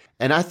entertaining.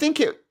 And I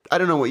think I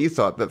don't know what you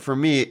thought, but for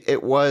me,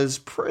 it was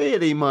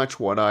pretty much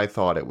what I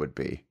thought it would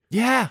be.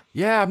 Yeah,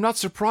 I'm not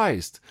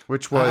surprised.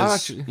 Which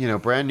was,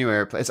 brand new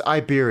airplane. It's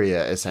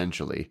Iberia,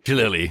 essentially.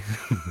 Clearly.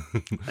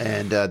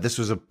 And this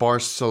was a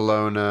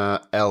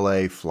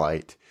Barcelona-LA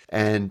flight.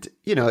 And,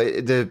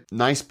 the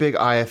nice big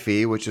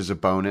IFE, which is a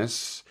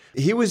bonus.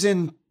 He was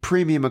in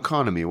premium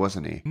economy,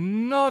 wasn't he?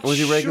 Not Was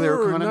he regular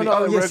sure. economy?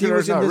 No, yes, he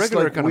was in this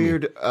economy.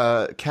 weird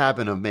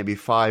cabin of maybe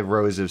 5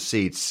 rows of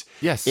seats.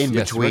 Yes, in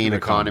yes, between regular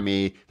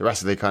economy, the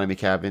rest of the economy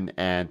cabin,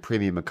 and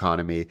premium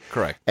economy.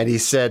 Correct. And he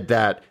said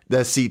that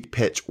the seat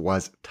pitch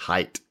was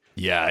tight.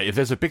 Yeah, if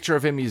there's a picture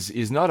of him,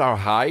 he's not our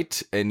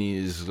height, and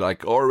he's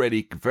like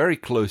already very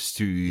close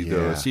to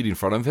the seat in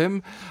front of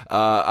him.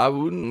 I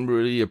wouldn't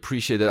really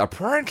appreciate that.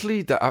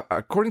 Apparently,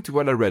 according to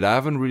what I read, I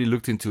haven't really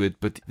looked into it,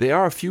 but there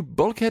are a few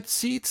bulkhead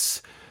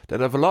seats that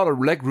have a lot of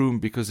leg room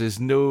because there's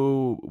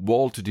no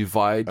wall to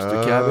divide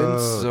the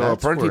cabins. So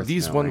apparently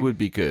these one would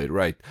be good,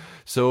 right?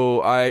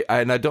 So I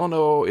don't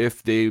know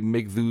if they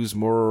make those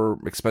more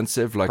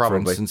expensive, like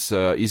Probably. for instance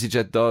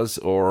EasyJet does,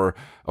 or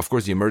of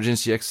course the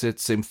emergency exit,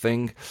 same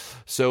thing.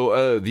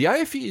 So the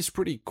IFE is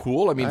pretty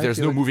cool. I mean, there's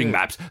no moving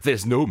maps.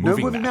 There's no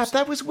moving maps.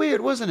 That was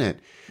weird, wasn't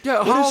it? Yeah,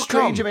 what how a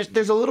strange come? image.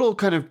 There's a little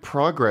kind of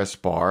progress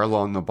bar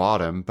along the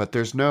bottom, but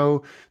there's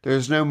no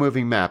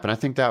moving map, and I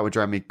think that would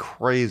drive me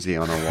crazy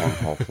on a long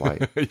haul flight.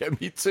 Yeah,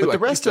 me too. But the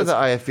rest of the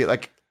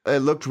IFE, it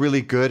looked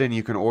really good, and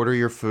you can order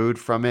your food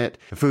from it.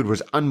 The food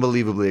was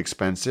unbelievably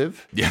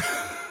expensive. Yeah.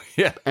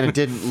 Yeah. And it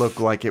didn't look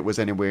like it was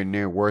anywhere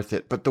near worth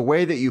it. But the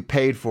way that you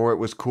paid for it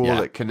was cool.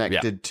 Yeah. It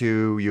connected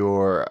to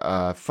your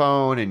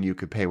phone, and you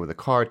could pay with a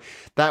card.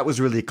 That was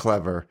really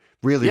clever.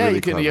 Really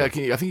clever. I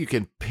think you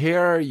can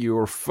pair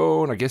your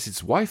phone, I guess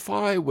it's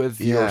Wi-Fi, with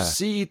your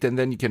seat, and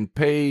then you can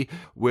pay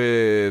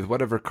with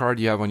whatever card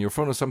you have on your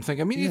phone or something.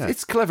 I mean,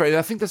 it's clever. And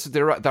I think that's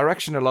the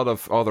direction a lot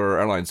of other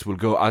airlines will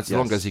go as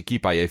long as you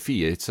keep IFE.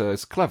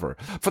 It's clever.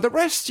 For the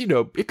rest, it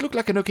looked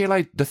like an okay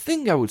flight. The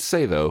thing I would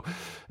say, though,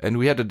 and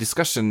we had a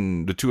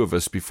discussion, the two of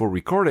us, before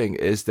recording,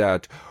 is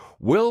that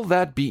will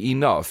that be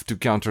enough to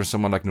counter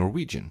someone like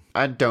Norwegian?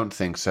 I don't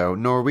think so.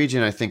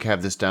 Norwegian, I think,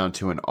 have this down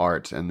to an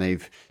art, and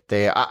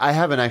I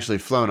haven't actually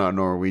flown on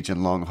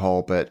Norwegian long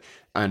haul, but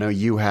I know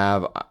you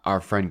have,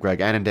 our friend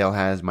Greg Annandale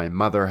has, my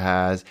mother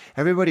has.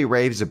 Everybody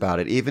raves about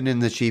it, even in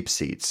the cheap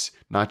seats,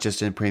 not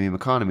just in premium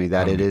economy,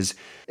 that it is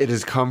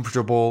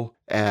comfortable.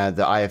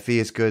 The IFE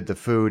is good. The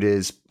food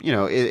is,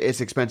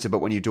 it's expensive, but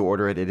when you do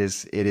order it, it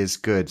is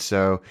good.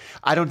 So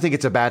I don't think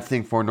it's a bad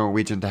thing for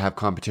Norwegian to have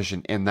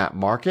competition in that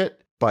market.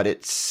 But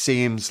it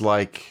seems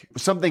like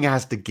something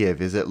has to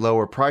give. Is it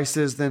lower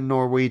prices than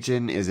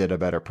Norwegian? Is it a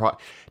better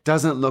product?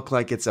 Doesn't look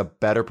like it's a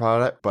better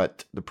product,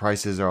 but the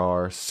prices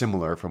are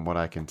similar from what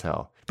I can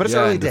tell. But it's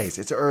early days.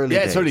 It's early days.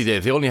 Yeah, it's early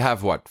days. They only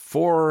have,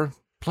 4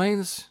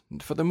 planes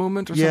for the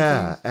moment or something?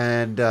 Yeah,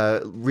 and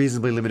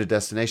reasonably limited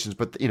destinations.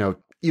 But,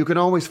 you can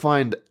always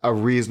find a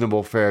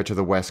reasonable fare to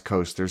the West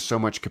Coast. There's so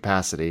much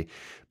capacity.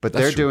 But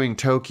they're doing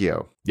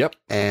Tokyo. Yep.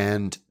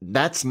 And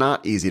that's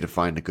not easy to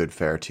find a good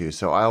fare to.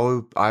 So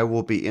I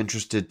will be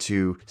interested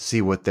to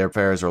see what their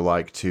fares are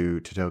like to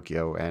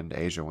Tokyo and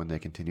Asia when they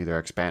continue their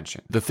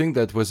expansion. The thing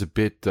that was a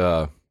bit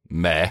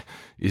meh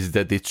is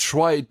that they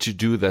tried to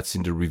do, that's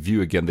in the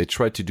review again, they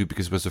tried to do,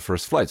 because it was the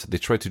first flight, so they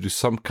tried to do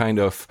some kind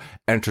of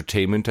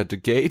entertainment at the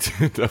gate.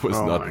 That was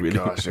not really...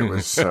 Oh my gosh, it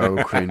was so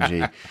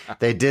cringy.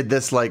 They did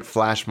this like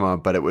flash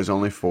mob, but it was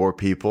only 4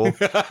 people.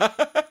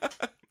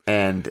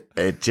 And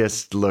it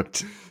just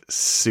looked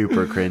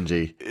super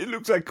cringy. It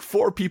looks like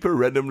 4 people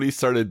randomly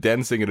started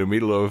dancing in the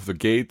middle of the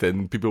gate,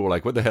 and people were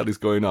like, what the hell is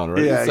going on,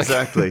 right? Yeah,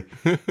 exactly.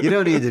 You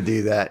don't need to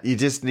do that. You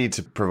just need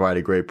to provide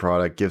a great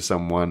product, give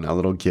someone a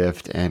little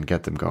gift, and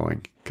get them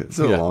going. It's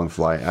a long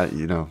flight,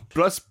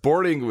 Plus,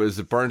 boarding was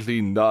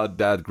apparently not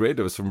that great.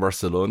 It was from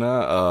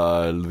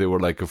Barcelona. They were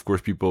like, of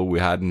course, people who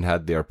hadn't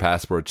had their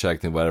passport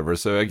checked and whatever.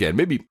 So again,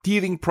 maybe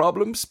teething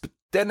problems, but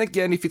then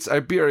again, if it's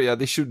Iberia,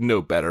 they should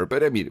know better.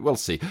 But I mean, we'll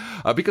see.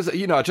 Because,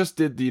 I just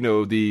did,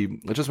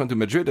 I just went to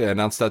Madrid. I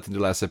announced that in the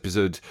last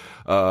episode.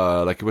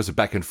 It was a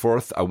back and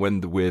forth. I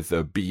went with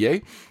BA.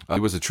 It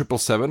was a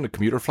 777, a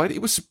commuter flight.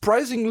 It was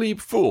surprisingly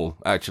full,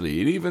 actually.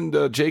 And even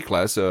the J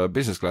class,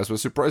 business class,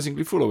 was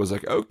surprisingly full. I was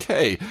like,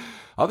 okay,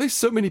 are there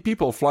so many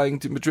people flying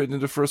to Madrid in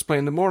the first plane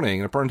in the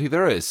morning? And apparently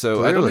there is. So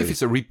clearly. I don't know if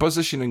it's a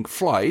repositioning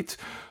flight,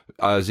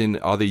 as in,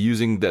 are they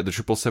using the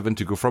 777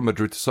 to go from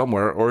Madrid to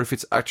somewhere, or if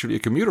it's actually a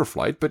commuter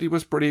flight, but it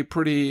was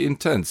pretty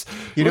intense.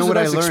 You know what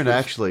I learned,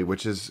 actually,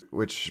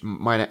 which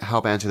might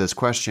help answer this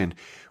question?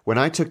 When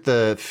I took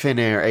the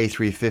Finnair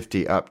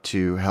A350 up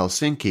to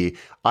Helsinki,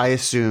 I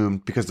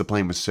assumed, because the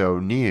plane was so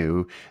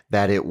new,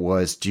 that it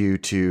was due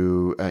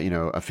to,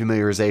 a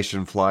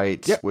familiarization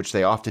flight, which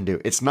they often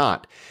do. It's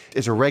not.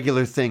 It's a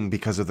regular thing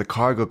because of the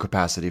cargo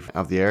capacity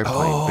of the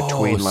airplane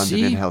between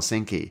London and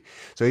Helsinki.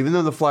 So even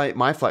though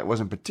my flight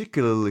wasn't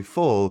particularly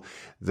full,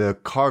 the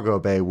cargo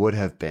bay would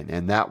have been.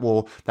 And that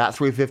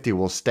 350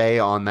 will stay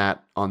on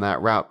that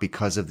route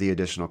because of the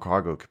additional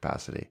cargo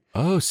capacity.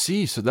 Oh,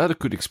 see, so that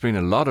could explain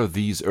a lot of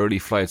these early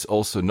flights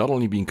also not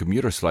only being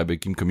commuter flight,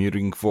 but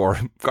commuting for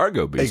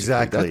cargo, basically.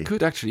 Exactly. That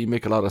could actually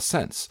make a lot of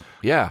sense.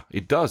 Yeah,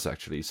 it does,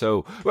 actually.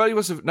 So, well, it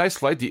was a nice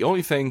flight. The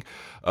only thing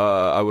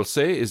I will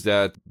say is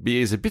that BA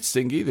is a bit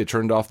stingy. They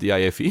turned off the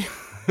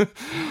IFE.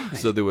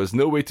 So there was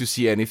no way to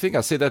see anything.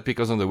 I say that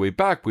because on the way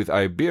back with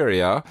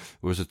Iberia,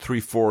 it was a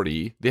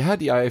 340, they had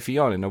the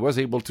IFE on and I was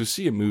able to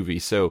see a movie.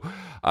 So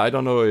I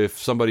don't know if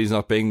somebody's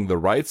not paying the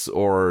rights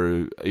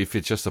or if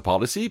it's just a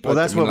policy. But well,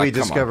 that's what we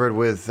discovered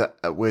with the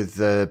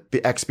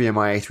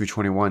XBMI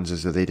A321s,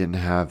 is that they didn't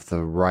have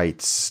the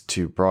rights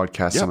to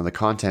broadcast some of the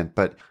content.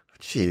 But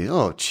gee,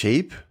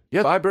 cheap.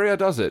 Yeah, Iberia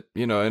does it,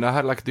 and I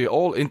had like the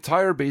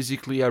entire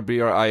basically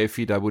Iberia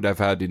IFE that I would have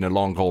had in a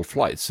long haul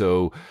flight.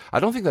 So I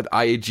don't think that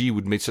IAG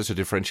would make such a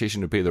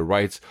differentiation to pay the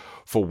rights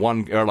for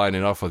one airline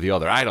and not for the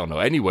other. I don't know.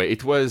 Anyway,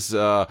 it was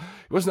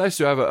nice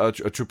to have a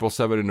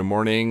 777 in the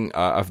morning.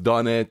 I've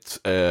done it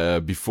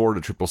before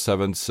the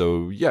 777,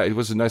 so yeah, it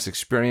was a nice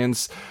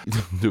experience.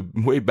 The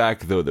way back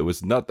though, that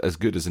was not as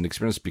good as an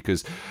experience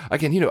because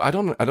again, I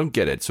don't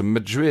get it. So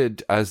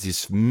Madrid has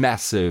this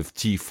massive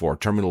T4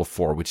 Terminal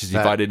 4, which is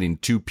divided in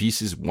 2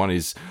 pieces. One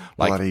is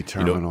like bloody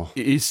terminal.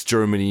 East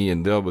Germany,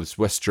 and the other was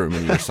West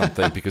Germany or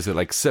something because they're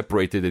like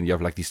separated, and you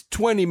have like this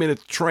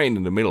 20-minute train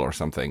in the middle or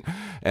something.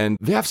 And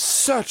they have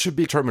such a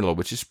big terminal,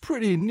 which is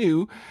pretty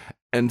new,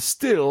 and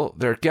still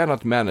they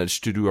cannot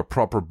manage to do a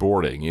proper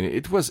boarding.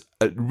 It was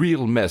a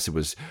real mess. It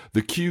was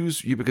the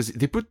queues, because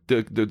they put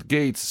the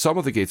gates, some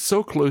of the gates,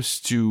 so close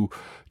to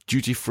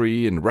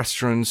duty-free and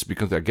restaurants,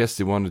 because I guess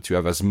they wanted to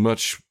have as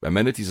much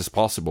amenities as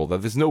possible,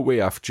 that there's no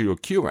way after you're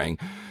queuing.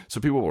 So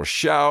people were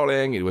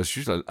shouting. It was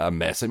just a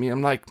mess. I mean,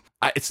 I'm like,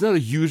 it's not a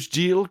huge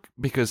deal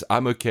because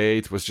I'm okay.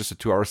 It was just a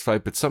 2 hours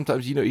flight. But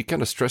sometimes, it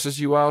kind of stresses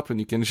you out when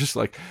you can just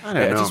like, I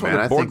don't know, just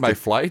want to board my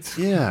flight.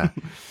 Yeah,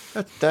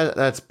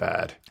 that's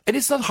bad. And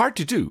it's not hard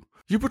to do.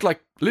 You put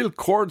like little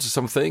cords or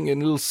something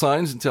and little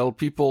signs and tell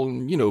people,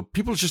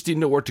 people just didn't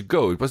know where to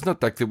go. It was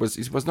not like we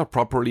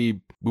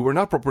were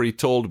not properly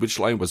told which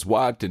line was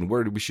what and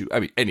where we should.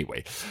 I mean,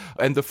 anyway.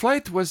 And the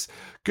flight was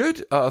good,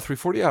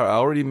 340. I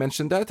already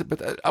mentioned that,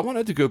 but I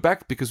wanted to go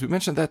back because we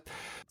mentioned that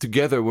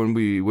together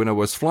when I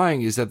was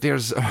flying, is that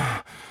there's,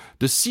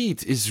 the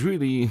seat is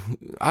really,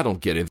 I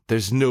don't get it.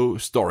 There's no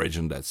storage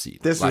on that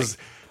seat.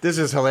 This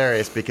is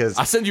hilarious because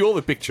I'll send you all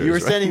the pictures. You were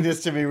sending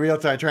this to me real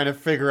time, trying to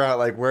figure out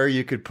like where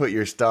you could put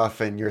your stuff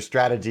and your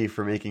strategy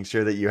for making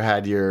sure that you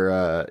had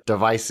your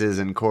devices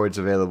and cords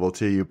available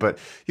to you. But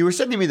you were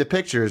sending me the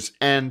pictures,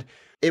 and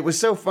it was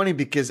so funny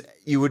because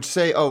you would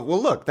say, "Oh,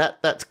 well, look,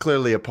 that's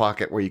clearly a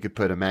pocket where you could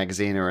put a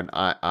magazine or an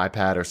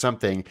iPad or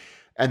something."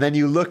 And then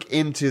you look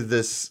into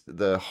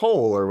the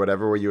hole or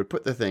whatever where you would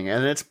put the thing,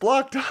 and it's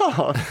blocked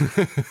off.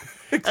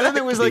 Exactly. And then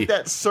there was like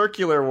that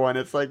circular one.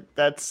 It's like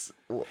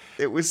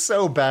it was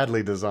so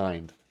badly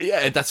designed.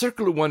 Yeah, and that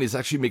circular one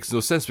actually makes no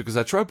sense because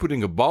I tried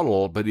putting a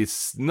bottle, but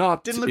it's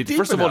not. Didn't look deep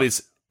first enough. of all,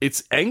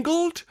 it's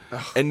angled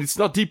and it's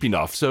not deep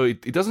enough, so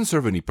it doesn't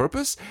serve any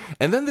purpose.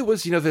 And then there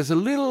was, there's a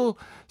little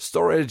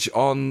storage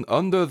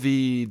under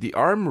the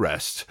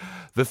armrest.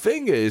 The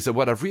thing is,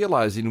 what I've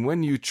realized,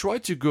 when you try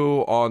to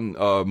go on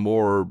a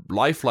more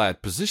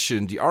lie-flat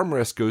position, the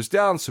armrest goes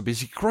down, so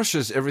basically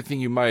crushes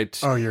everything you might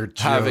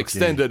have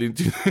extended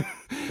into.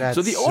 That's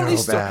so the only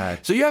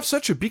bad. So you have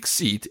such a big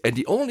seat, and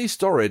the only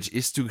storage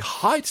is to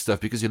hide stuff,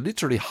 because you're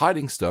literally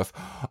hiding stuff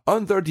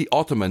under the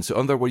ottoman, so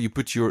under where you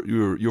put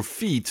your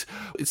feet.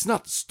 It's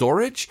not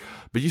storage,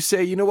 but you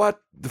say, you know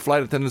what? The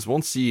flight attendants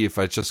won't see if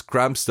I just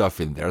cram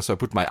stuff in there. So I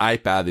put my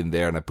iPad in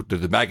there, and I put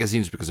the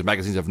magazines, because the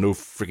magazines have no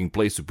freaking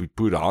place to be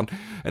put on.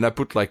 And I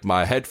put like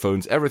my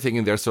headphones, everything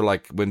in there. So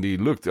like when they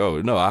looked,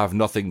 oh no, I have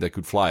nothing that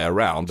could fly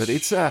around. But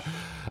it's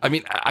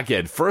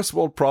again, first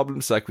world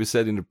problems, like we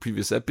said in the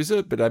previous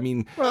episode. But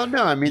well,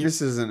 no,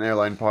 this is an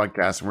airline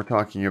podcast, and we're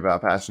talking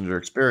about passenger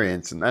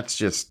experience, and that's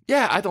just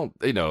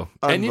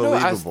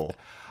unbelievable.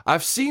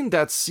 I've seen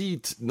that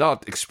seat,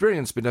 not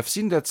experience, but I've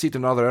seen that seat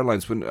in other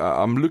airlines when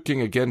I'm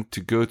looking again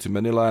to go to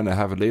Manila, and I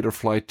have a later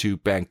flight to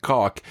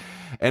Bangkok.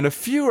 And a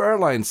few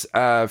airlines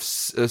have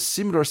a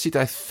similar seat,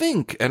 I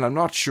think, and I'm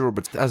not sure,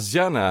 but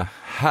Asiana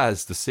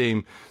has the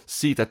same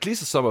seat, at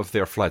least some of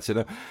their flights.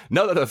 And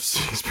now that I've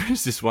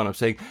experienced this one, I'm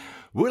saying,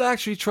 we'll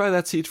actually try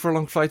that seat for a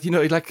long flight.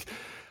 Like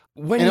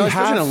when you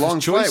have a long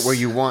choice, flight where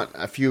you want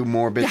a few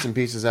more bits and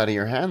pieces out of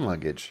your hand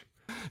luggage.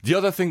 The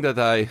other thing that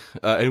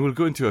and we'll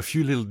go into a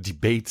few little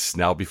debates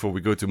now before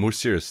we go to more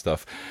serious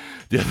stuff.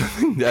 The other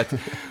thing that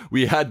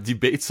we had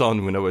debates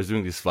on when I was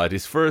doing this flight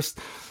is, first,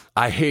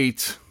 I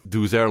hate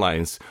those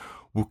airlines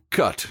who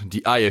cut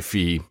the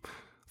IFE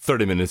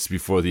 30 minutes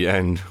before the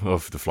end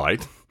of the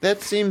flight.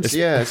 That seems,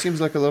 it seems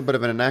like a little bit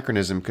of an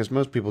anachronism, because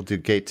most people do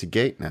gate to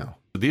gate now.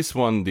 This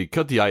one, they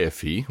cut the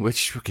IFE,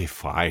 which, okay,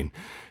 fine.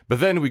 But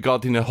then we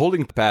got in a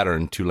holding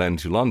pattern to land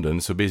to London.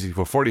 So basically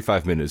for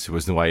 45 minutes, it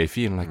was no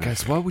IFE. And I'm like,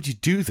 guys, why would you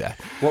do that?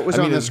 What was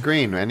on the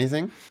screen?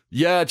 Anything?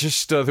 Yeah,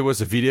 just there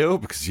was a video,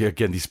 because,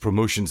 again, these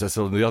promotions, that's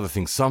the other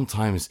thing.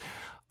 Sometimes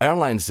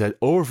airlines that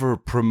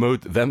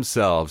over-promote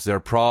themselves, their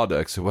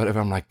products or whatever.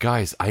 I'm like,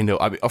 guys, I know.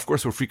 Of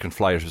course, we're frequent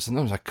flyers, but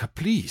sometimes I'm like,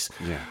 please,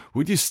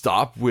 would you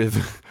stop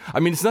with...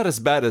 it's not as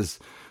bad as...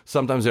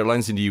 Sometimes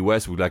airlines in the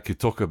US would like to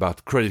talk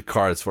about credit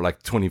cards for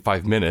like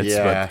 25 minutes,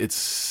 but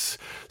it's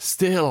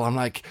still, I'm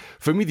like,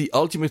 for me, the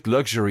ultimate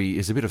luxury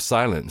is a bit of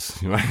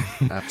silence. Right?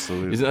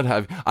 Absolutely. Is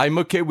not I'm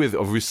okay with,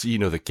 obviously,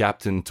 the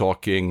captain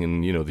talking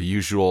and, the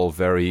usual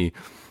very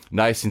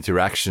nice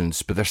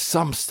interactions, but there's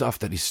some stuff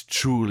that is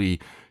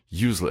truly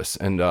useless.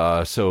 And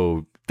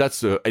so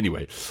that's,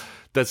 anyway,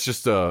 that's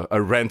just a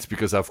rant,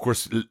 because I, of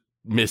course,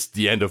 missed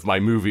the end of my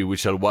movie,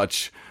 which I'll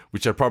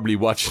probably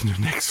watch in the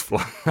next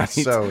flight.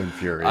 So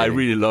infuriating. I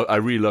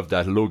really love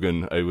that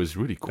Logan. It was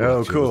really cool. Oh,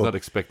 actually. cool. I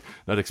was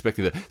not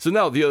expecting that. So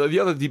now the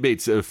other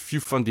debates, a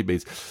few fun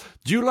debates.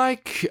 Do you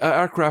like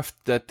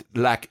aircraft that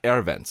lack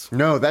air vents?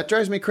 No, that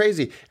drives me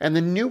crazy. And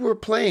the newer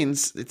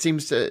planes, it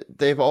seems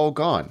they've all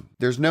gone.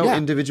 There's no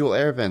individual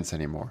air vents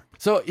anymore.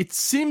 So it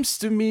seems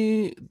to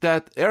me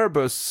that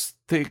Airbus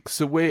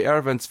takes away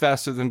air vents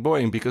faster than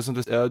Boeing, because on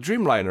the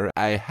Dreamliner,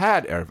 I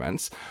had air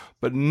vents,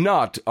 but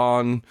not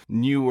on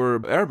newer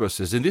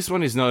Airbuses. And this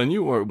one is not a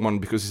newer one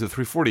because it's a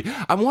 340.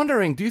 I'm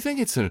wondering, do you think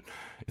it's an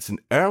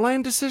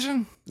airline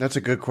decision? That's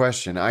a good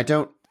question. I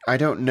don't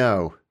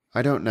know.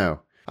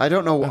 I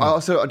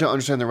also don't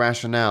understand the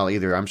rationale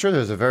either. I'm sure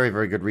there's a very,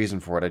 very good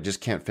reason for it. I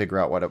just can't figure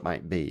out what it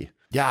might be.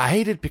 Yeah, I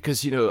hate it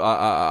because,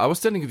 I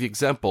was telling you the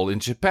example. In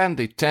Japan,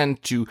 they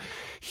tend to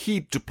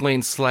heat the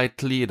plane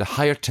slightly at a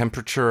higher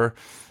temperature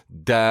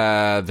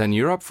than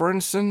Europe, for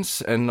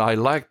instance. And I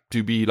like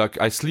to be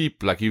I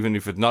sleep, even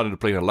if it's not in a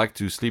plane, I like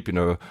to sleep in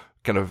a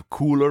kind of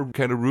cooler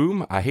kind of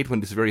room. I hate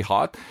when it's very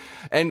hot.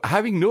 And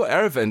having no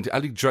air vent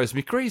drives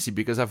me crazy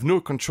because I have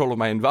no control of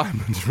my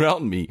environment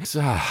around me. So,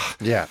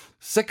 yeah.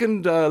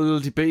 Second little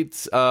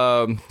debate,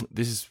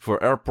 this is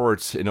for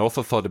airports, and I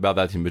also thought about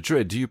that in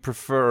Madrid. Do you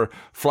prefer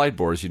flight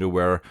boards,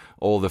 where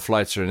all the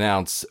flights are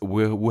announced,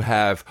 we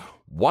have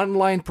one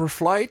line per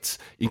flight,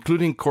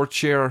 including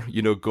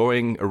codeshare,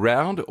 going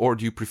around, or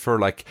do you prefer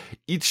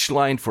each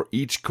line for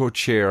each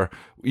codeshare,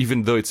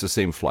 even though it's the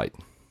same flight?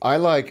 I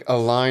like a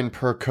line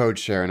per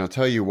codeshare, and I'll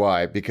tell you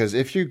why. Because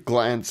if you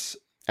glance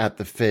at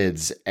the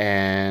FIDS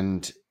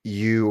and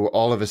you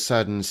all of a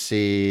sudden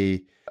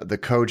see the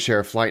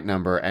codeshare flight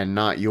number and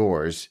not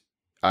yours,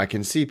 I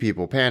can see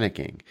people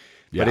panicking.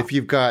 Yeah. But if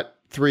you've got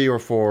 3 or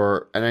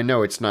 4, and I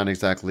know it's not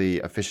exactly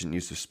efficient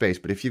use of space,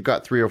 but if you've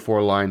got 3 or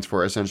 4 lines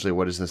for essentially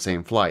what is the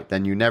same flight,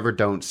 then you never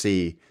don't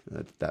see,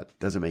 that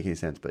doesn't make any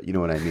sense, but you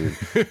know what I mean.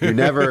 You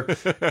never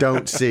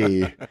don't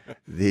see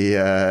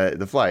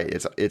the flight.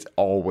 It's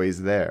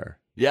always there.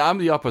 Yeah, I'm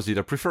the opposite.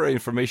 I prefer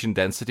information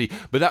density,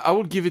 but I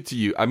will give it to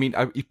you.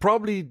 It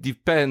probably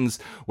depends.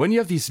 When you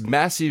have these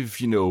massive,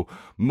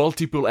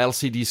 multiple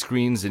LCD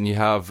screens and you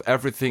have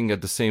everything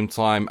at the same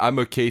time, I'm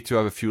okay to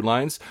have a few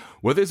lines.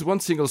 Where there's one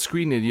single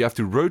screen and you have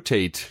to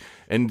rotate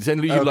And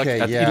then you Okay,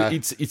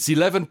 it's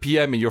 11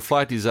 p.m. and your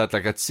flight is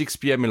at 6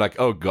 p.m. You're like,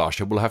 oh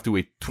gosh, I will have to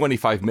wait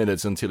 25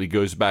 minutes until it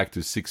goes back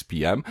to 6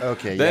 p.m.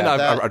 Okay, then yeah, I'd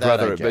that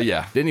rather. I get. But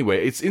yeah,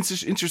 anyway, it's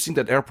interesting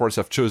that airports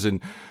have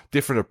chosen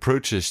different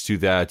approaches to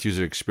that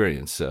user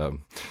experience.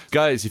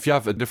 Guys, if you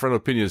have different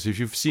opinions, if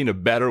you've seen a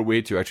better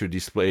way to actually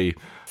display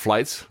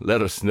flights,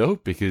 let us know,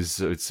 because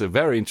it's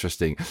very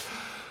interesting.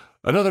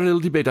 Another little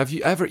debate. Have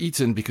you ever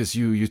eaten, because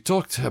you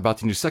talked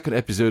about in your second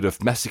episode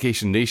of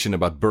Mastication Nation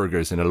about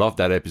burgers, and I love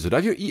that episode.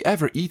 Have you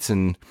ever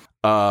eaten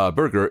a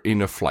burger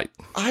in a flight?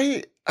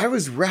 I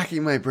was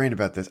racking my brain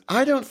about this.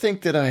 I don't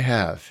think that I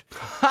have.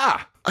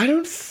 Ha! I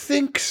don't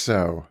think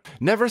so.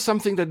 Never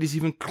something that is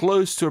even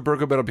close to a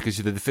burger battle, because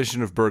the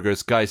definition of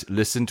burgers, guys,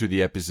 listen to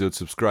the episode,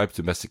 subscribe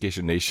to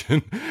Mastication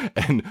Nation,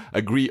 and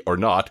agree or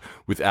not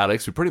with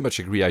Alex. We pretty much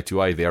agree eye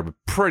to eye there, but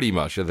pretty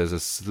much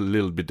there's a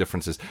little bit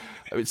differences.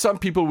 I mean, some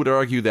people would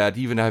argue that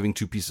even having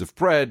two pieces of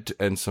bread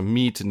and some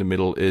meat in the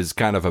middle is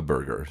kind of a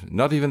burger.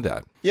 Not even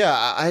that. Yeah,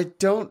 I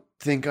don't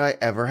think I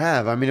ever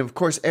have. I mean, of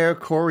course, Air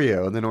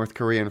Koryo, the North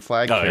Korean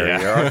flag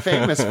carrier, are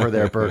famous for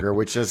their burger,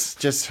 which is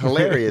just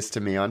hilarious to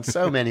me on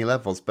so many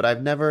levels. But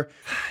I've never,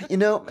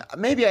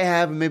 maybe I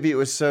have, maybe it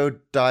was so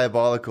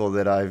diabolical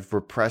that I've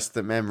repressed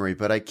the memory,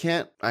 but I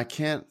can't,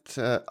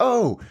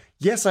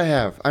 yes, I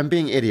have. I'm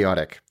being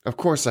idiotic. Of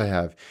course I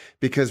have.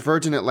 Because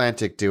Virgin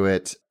Atlantic do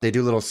it. They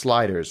do little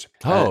sliders.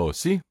 Oh,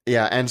 see?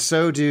 Yeah, and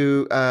so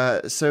do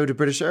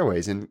British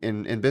Airways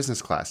in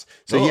business class.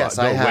 So yes,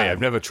 I have. Way. I've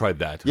never tried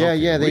that. Yeah, Okay,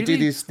 yeah, they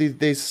really? do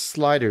these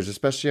sliders,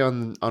 especially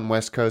on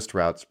West Coast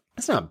routes.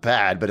 It's not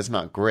bad, but it's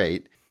not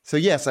great. So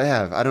yes, I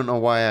have. I don't know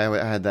why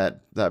I had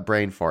that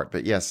brain fart,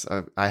 but yes,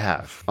 I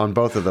have on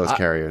both of those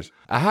carriers.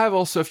 I have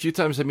also a few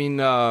times. I mean,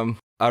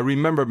 I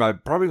remember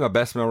probably my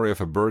best memory of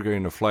a burger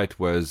in a flight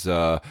was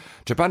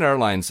Japan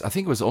Airlines. I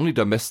think it was only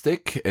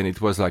domestic, and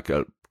it was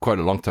quite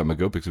a long time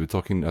ago, because we're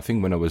talking, I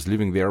think, when I was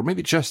living there, or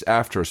maybe just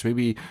after, so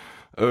maybe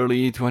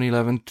early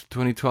 2011,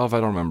 2012, I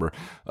don't remember.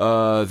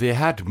 They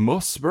had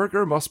Moss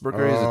Burger. Moss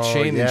Burger is a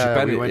chain in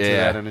Japan. We went to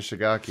that in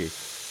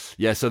Ishigaki.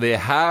 Yeah, so they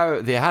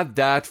had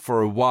that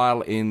for a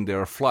while in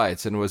their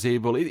flights, and was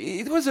able.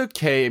 It was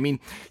okay. I mean,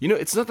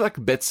 it's not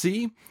like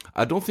Betsy.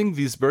 I don't think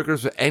these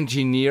burgers were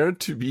engineered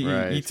to be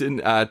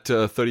eaten at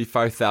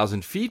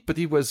 35,000 feet, but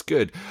it was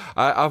good.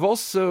 I've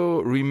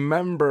also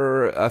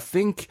remember, I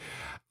think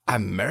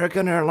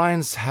American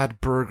Airlines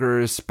had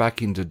burgers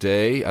back in the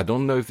day. I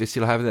don't know if they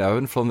still have them. I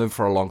haven't flown them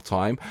for a long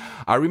time.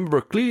 I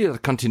remember clearly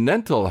that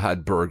Continental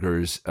had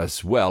burgers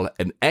as well,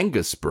 an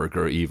Angus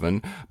burger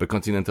even. But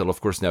Continental, of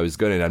course, now is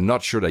gone, and I'm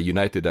not sure that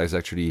United has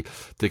actually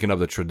taken up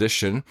the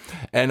tradition.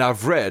 And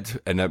I've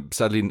read, and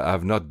sadly I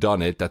have not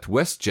done it, that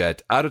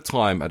WestJet, at a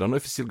time, I don't know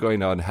if it's still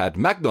going on, had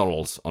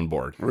McDonald's on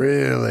board.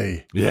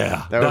 Really?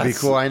 Yeah. That would be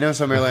cool. I know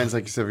some airlines,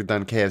 like you said, have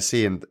done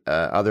KFC and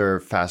other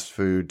fast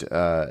food.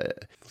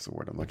 What's the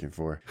word I'm looking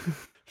for?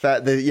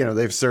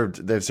 They've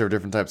served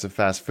different types of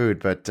fast food,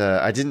 but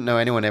I didn't know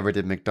anyone ever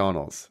did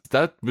McDonald's.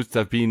 That must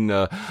have been.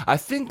 I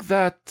think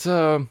that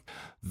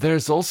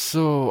there's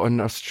also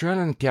an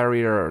Australian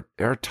carrier,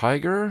 Air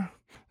Tiger.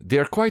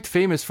 They're quite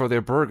famous for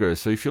their burgers.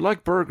 So if you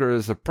like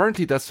burgers,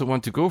 apparently that's the one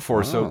to go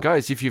for. Oh. So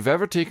guys, if you've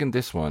ever taken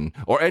this one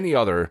or any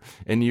other,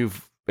 and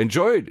you've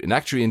enjoyed,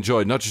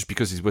 not just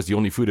because it was the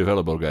only food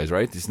available, guys,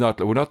 right?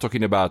 We're not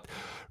talking about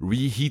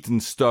reheating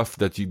stuff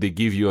that they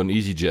give you on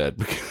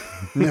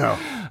EasyJet. No.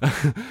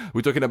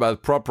 We're talking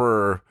about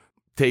proper,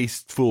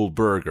 tasteful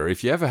burger.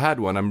 If you ever had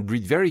one, I'm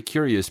very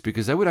curious,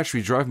 because that would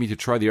actually drive me to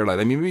try the airline.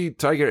 I mean, maybe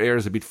Tiger Air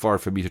is a bit far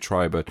for me to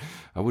try, but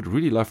I would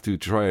really love to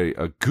try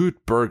a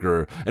good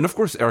burger. And of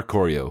course, Air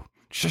Koryo.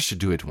 Just to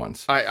do it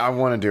once. I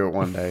want to do it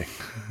one day.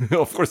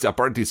 Of course,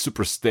 apparently it's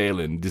super stale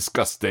and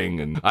disgusting,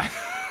 and I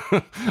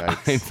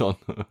don't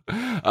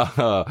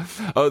know.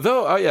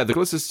 Although, the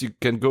closest you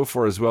can go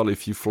for as well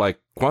if you fly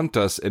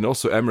Qantas and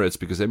also Emirates,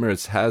 because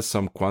Emirates has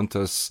some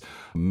Qantas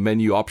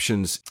menu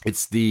options.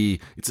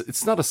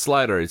 It's not a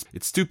slider.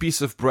 It's two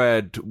pieces of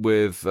bread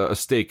with a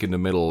steak in the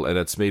middle, and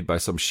it's made by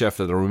some chef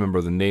that I don't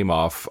remember the name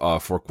of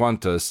for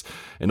Qantas.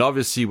 And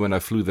obviously, when I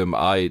flew them,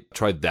 I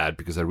tried that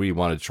because I really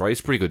wanted to try. It's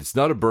pretty good. It's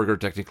not a burger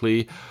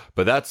technically,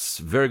 but that's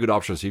very good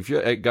option. So if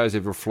you guys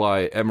ever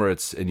fly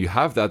Emirates and you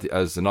have that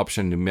as an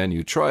option in the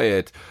menu, try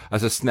it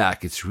as a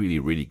snack. It's really,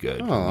 really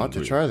good. Oh, I'll have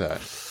to try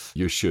that.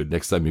 You should.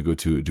 Next time you go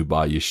to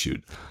Dubai, you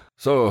should.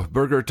 So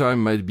burger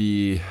time might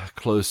be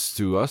close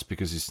to us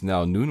because it's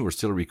now noon. We're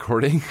still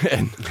recording.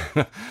 And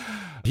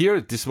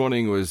here this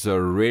morning was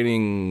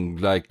raining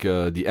like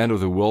the end of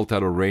the world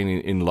type of rain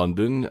in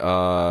London.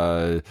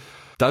 That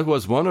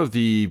was one of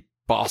the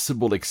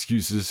possible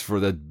excuses for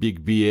that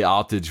big BA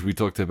outage. We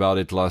talked about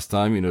it last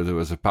time. There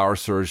was a power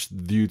surge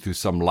due to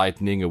some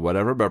lightning or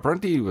whatever, but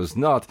apparently it was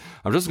not.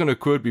 I'm just going to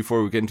quote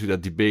before we get into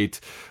that debate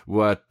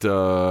what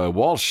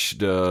Walsh,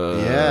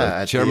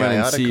 the chairman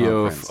and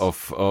CEO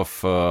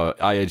of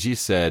IAG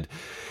said.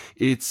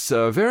 It's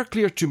very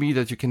clear to me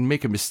that you can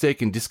make a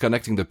mistake in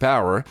disconnecting the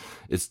power.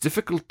 It's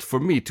difficult for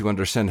me to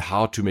understand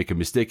how to make a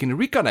mistake in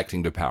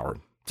reconnecting the power.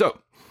 So,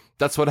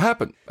 That's what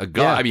happened. A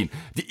guy, Yeah. I mean,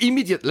 the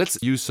immediate, let's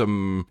use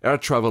some air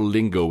travel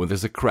lingo when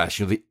there's a crash.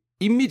 The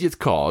immediate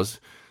cause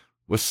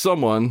was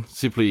someone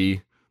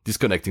simply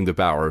disconnecting the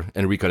power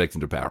and reconnecting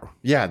the power.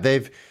 Yeah,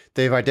 they've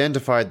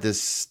identified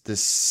this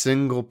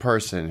single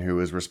person who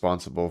was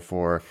responsible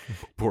for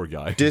Poor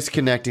guy.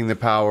 disconnecting the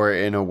power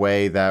in a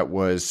way that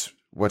was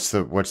what's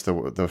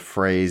the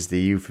phrase,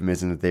 the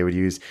euphemism that they would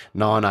use,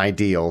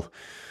 non-ideal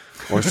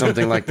or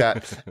something like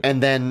that.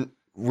 And then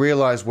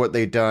realize what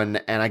they'd done,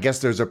 and I guess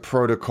there's a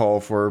protocol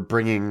for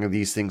bringing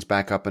these things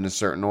back up in a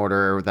certain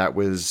order that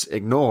was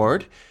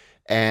ignored,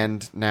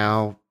 and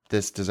now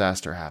this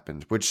disaster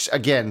happened, which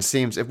again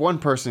seems, if one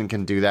person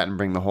can do that and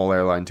bring the whole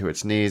airline to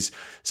its knees,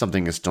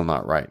 something is still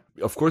not right.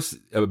 Of course,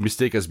 a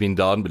mistake has been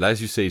done, but as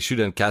you say, it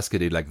shouldn't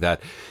cascade like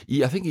that.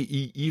 I think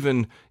he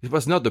even, it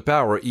was not the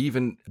power, he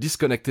even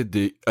disconnected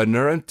the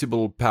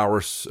uninterruptible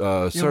power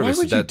service. Why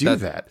would you do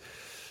that?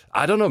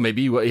 I don't know.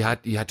 Maybe he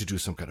had to do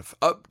some kind of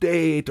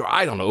update, or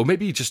I don't know.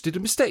 Maybe he just did a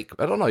mistake.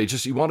 I don't know.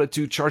 He wanted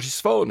to charge his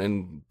phone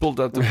and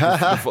pulled out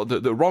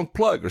the wrong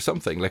plug or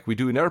something, like we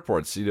do in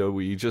airports.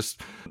 We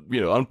just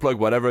unplug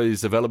whatever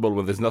is available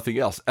when there's nothing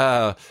else.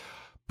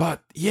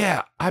 But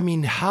yeah, I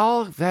mean,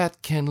 how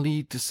that can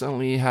lead to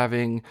suddenly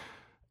having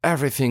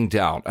everything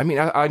down. I mean,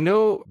 I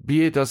know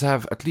BA does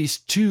have at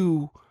least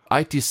 2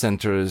 IT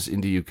centers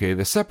in the UK.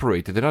 They're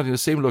separated. They're not in the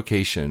same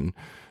location.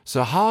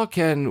 So how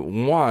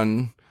can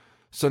one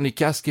suddenly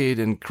cascade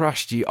and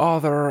crush the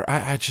other?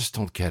 I just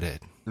don't get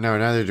it. No,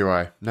 neither do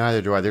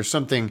I. There's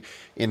something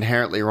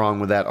inherently wrong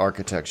with that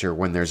architecture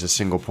when there's a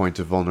single point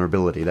of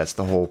vulnerability. That's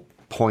the whole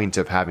point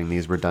of having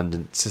these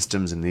redundant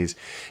systems and these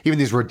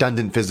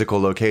redundant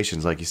physical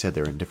locations. Like you said,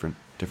 they're in different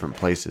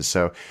places.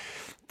 So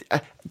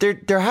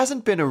there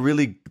hasn't been a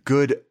really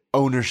good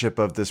ownership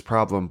of this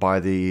problem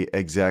by the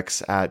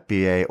execs at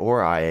BA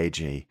or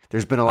IAG.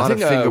 There's been a lot of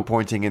finger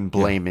pointing and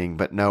blaming,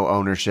 but no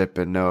ownership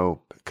and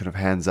no kind of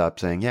hands up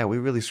saying, yeah, we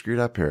really screwed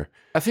up here.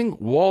 I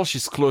think Walsh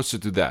is closer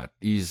to that.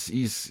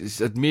 He's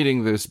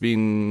admitting there's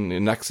been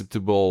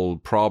unacceptable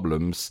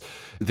problems.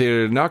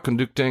 They're now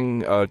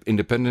conducting an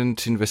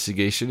independent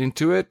investigation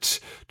into it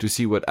to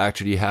see what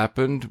actually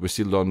happened. We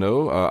still don't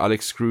know.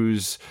 Alex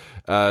Cruz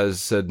has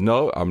said,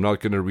 no, I'm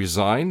not going to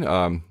resign.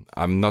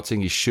 I'm not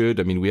saying he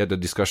should. I mean, we had a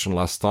discussion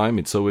last time.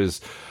 It's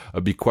always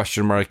a big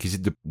question mark. Is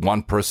it the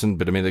one person?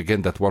 But I mean,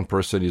 again, that one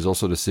person is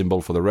also the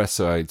symbol for the rest.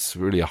 So it's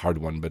really a hard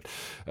one. But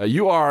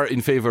you are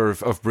in favor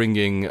of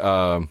bringing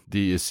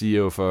the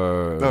CEO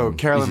of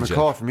Carolyn EasyJet.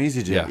 McCall from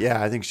EasyJet.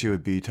 Yeah, I think she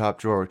would be top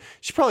drawer.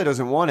 She probably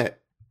doesn't want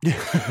it.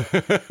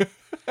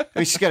 I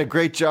mean, she's got a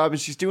great job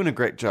and she's doing a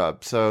great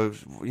job. So,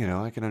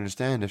 I can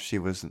understand if she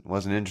wasn't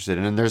interested.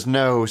 And there's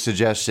no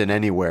suggestion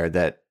anywhere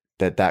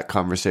that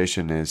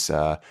conversation is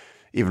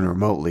even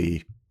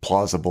remotely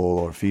plausible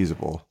or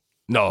feasible.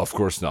 No, of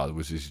course not. It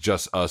was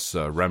just us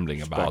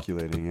rambling about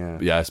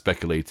speculating.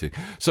 Speculating.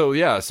 So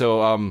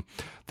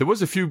there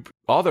was a few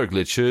other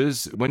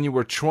glitches when you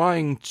were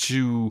trying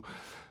to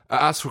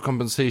ask for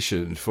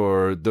compensation.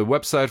 For the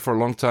website for a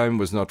long time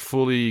was not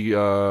fully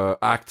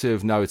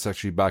active. Now it's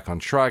actually back on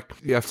track.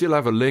 You still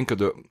have a link on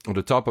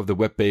the top of the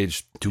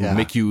webpage to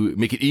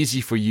make it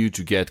easy for you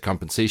to get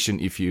compensation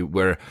if you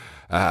were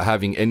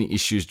having any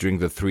issues during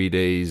the 3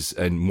 days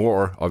and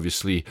more,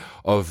 obviously,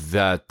 of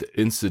that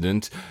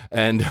incident.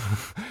 And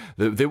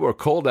they were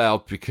called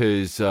out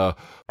because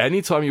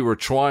anytime you were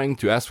trying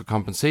to ask for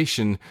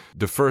compensation,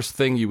 the first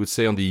thing you would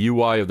say on the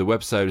UI of the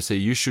website would say,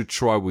 you should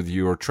try with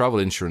your travel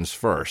insurance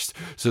first.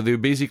 So they were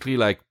basically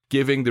like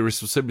giving the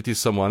responsibility to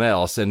someone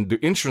else. And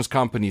the insurance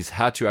companies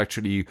had to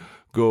actually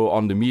go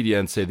on the media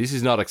and say, this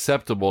is not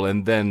acceptable.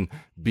 And then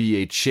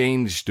BA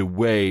changed the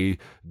way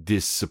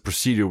this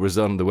procedure was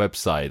on the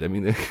website. I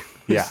mean,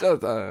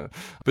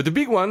 but the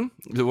big one,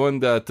 the one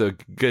that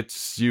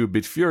gets you a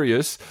bit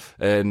furious,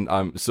 and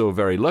I'm so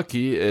very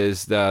lucky,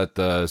 is that,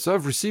 so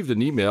I've received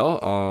an email,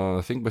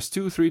 I think it was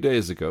 2-3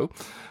 days ago,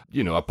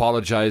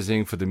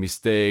 apologizing for the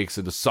mistakes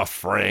and the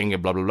suffering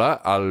and blah, blah, blah.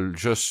 I'll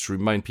just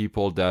remind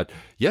people that,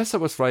 yes, I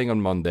was flying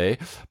on Monday,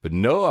 but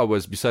no, I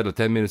was beside a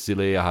 10 minutes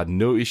delay. I had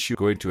no issue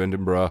going to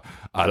Edinburgh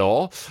at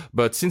all.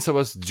 But since I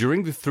was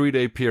during the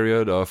 3-day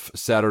period of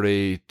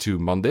Saturday to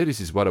Monday, this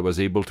is what I was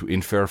able to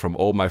infer from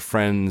all my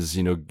friends,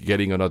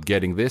 getting or not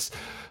getting this.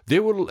 They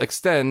will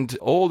extend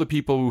all the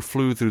people who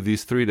flew through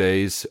these 3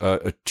 days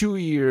 2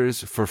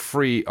 years for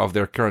free of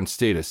their current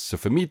status. So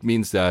for me, it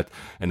means that,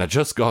 and I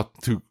just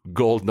got to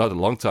gold not a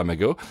long time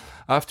ago,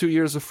 I have 2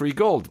 years of free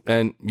gold,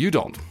 and you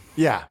don't.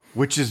 Yeah,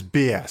 which is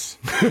BS.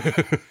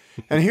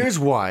 And here's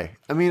why.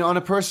 I mean, on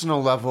a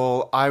personal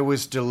level, I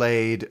was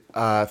delayed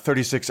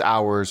 36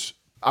 hours.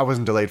 I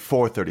wasn't delayed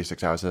for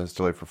 36 hours. I was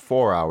delayed for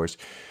 4 hours.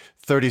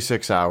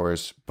 36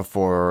 hours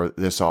before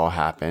this all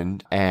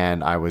happened.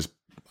 And I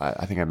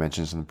think I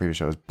mentioned this in the previous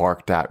show, I was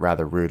barked at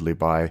rather rudely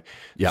by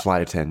the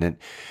flight attendant.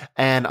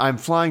 And I'm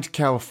flying to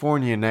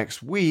California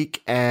next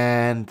week,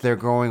 and they're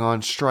going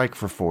on strike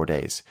for 4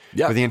 days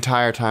for the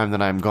entire time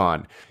that I'm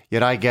gone.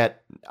 Yet I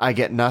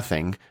get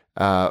nothing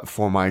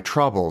for my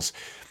troubles.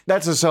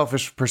 That's a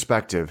selfish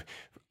perspective.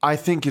 I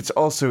think it's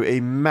also a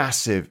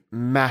massive,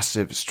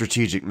 massive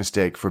strategic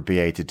mistake for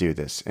BA to do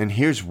this. And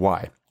here's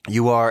why.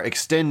 You are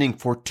extending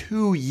for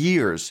 2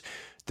 years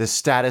the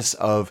status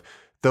of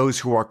those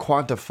who are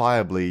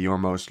quantifiably your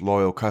most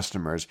loyal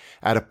customers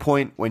at a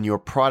point when your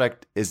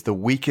product is the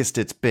weakest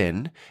it's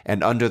been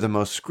and under the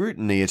most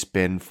scrutiny it's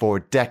been for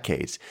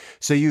decades.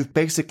 So you've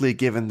basically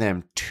given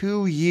them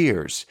 2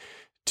 years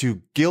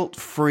to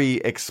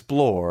guilt-free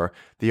explore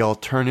the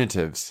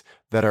alternatives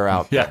that are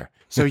out there.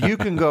 So you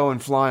can go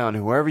and fly on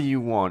whoever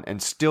you want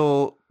and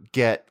still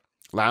get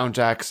lounge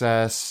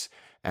access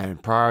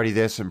and priority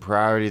this and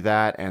priority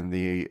that and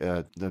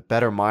the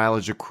better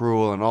mileage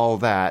accrual and all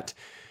that,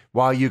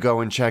 while you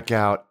go and check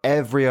out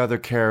every other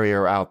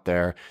carrier out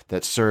there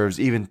that serves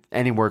even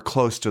anywhere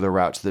close to the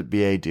routes that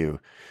BA do.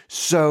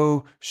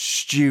 So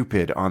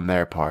stupid on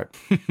their part.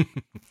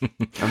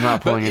 I'm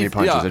not pulling any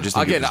punches. I just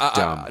think it's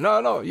dumb.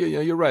 No,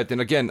 you're right. And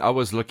again, I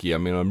was lucky. I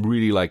mean, I'm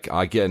really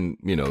and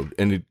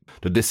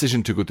the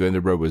decision to go to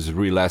Edinburgh was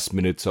really last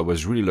minute, so I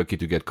was really lucky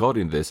to get caught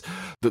in this.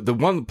 The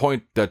one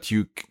point that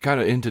you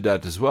kind of hinted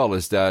at as well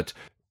is that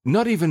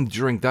not even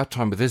during that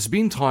time, but there's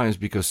been times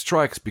because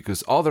strikes,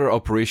 because other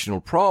operational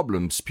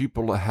problems,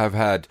 people have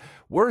had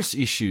worse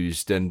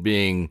issues than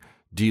being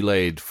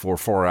delayed for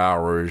 4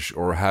 hours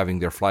or having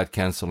their flight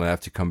canceled and have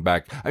to come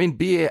back. I mean,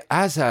 BA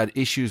has had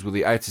issues with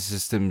the IT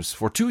systems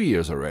for 2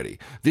 years already.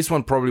 This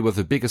one probably was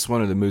the biggest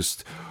one and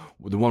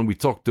the one we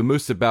talked the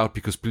most about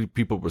because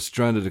people were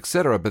stranded,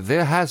 etc. But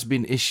there has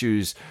been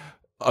issues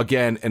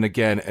again and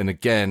again and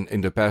again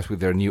in the past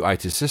with their new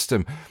IT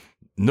system.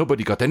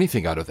 Nobody got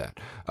anything out of that.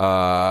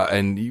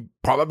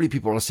 Probably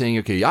people are saying,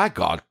 okay, I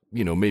got,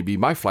 maybe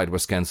my flight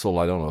was canceled,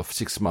 I don't know,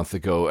 6 months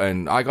ago,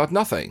 and I got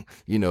nothing.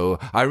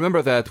 I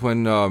remember that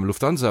when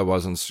Lufthansa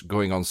was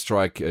going on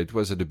strike, it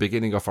was at the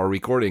beginning of our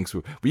recordings.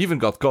 We even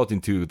got caught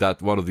into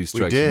that one of these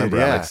strikes. We did, remember,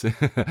 yeah. Alex?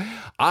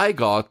 I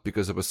got,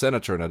 because I was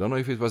senator, and I don't know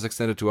if it was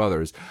extended to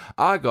others,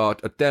 I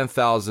got a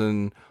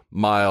 10,000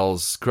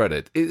 miles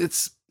credit.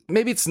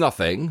 Maybe it's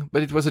nothing,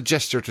 but it was a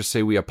gesture to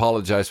say we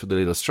apologize for the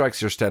little strikes.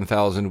 Here's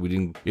 10,000. We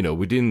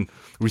didn't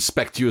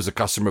respect you as a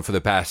customer for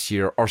the past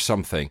year or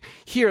something.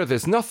 Here,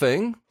 there's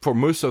nothing for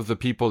most of the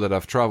people that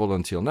have traveled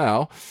until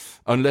now,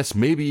 unless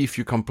maybe if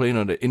you complain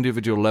on the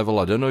individual level,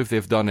 I don't know if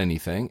they've done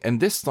anything. And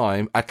this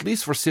time, at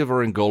least for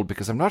silver and gold,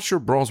 because I'm not sure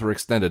bronze were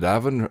extended. I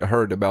haven't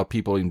heard about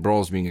people in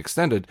bronze being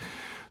extended.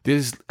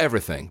 This is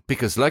everything.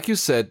 Because like you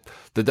said,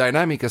 the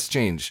dynamic has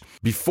changed.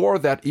 Before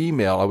that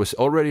email, I was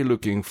already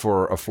looking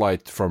for a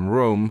flight from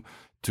Rome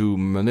to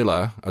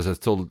Manila, as I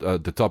told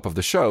at the top of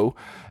the show.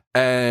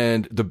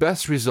 And the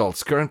best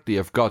results currently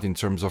I've got in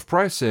terms of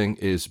pricing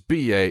is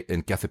BA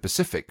and Cathay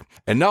Pacific.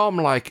 And now I'm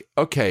like,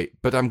 okay,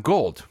 but I'm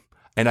gold.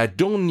 And I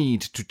don't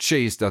need to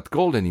chase that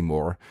gold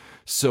anymore.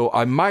 So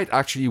I might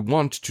actually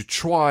want to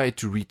try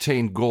to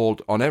retain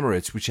gold on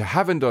Emirates, which I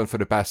haven't done for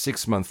the past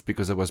 6 months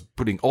because I was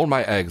putting all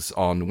my eggs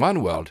on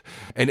OneWorld.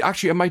 And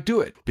actually I might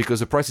do it because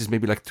the price is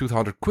maybe like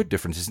 200 quid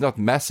difference. It's not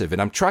massive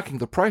and I'm tracking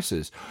the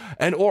prices.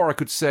 Or I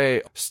could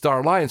say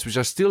Star Alliance, which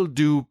I still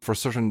do for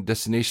certain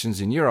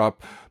destinations in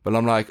Europe. But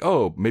I'm like,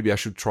 oh, maybe I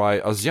should try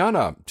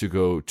Asiana to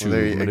go to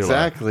Manila.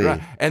 Exactly.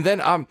 Right. And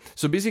then,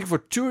 so basically for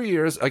 2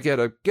 years, I get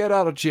a get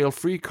out of jail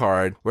free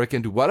card where I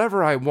can do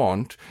whatever I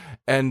want.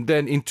 And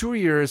then in 2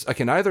 years, I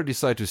can either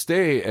decide to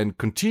stay and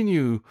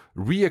continue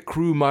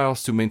reaccrue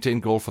miles to maintain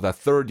gold for that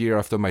third year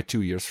after my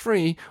 2 years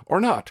free or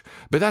not.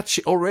 But that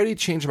already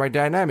changed my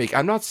dynamic.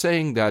 I'm not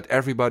saying that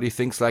everybody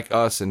thinks like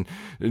us and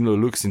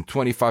looks in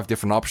 25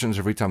 different options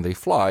every time they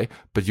fly.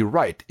 But you're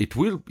right.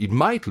 It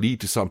might lead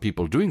to some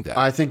people doing that.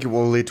 I think it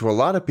will lead to a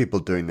lot of people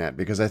doing that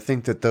because I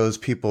think that those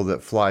people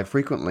that fly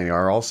frequently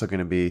are also going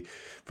to be,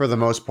 for the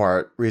most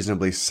part,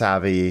 reasonably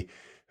savvy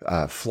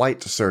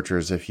flight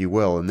searchers, if you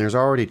will. And there's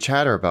already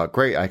chatter about,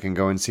 great, I can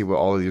go and see what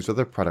all of these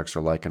other products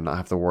are like and not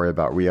have to worry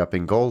about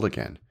re-upping gold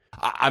again.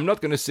 I'm not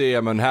going to say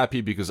I'm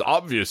unhappy because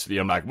obviously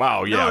I'm like,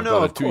 wow, yeah, I've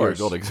got a 2 year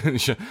gold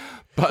extension.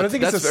 But I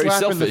think that's it's a very slap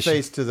selfish. in the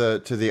face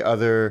to the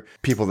other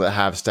people that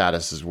have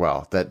status as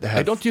well. That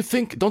have, don't you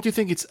think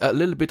it's a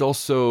little bit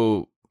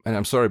also, and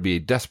I'm sorry, be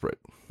desperate?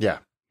 Yeah.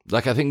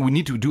 Like, I think we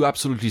need to do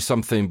absolutely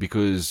something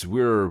because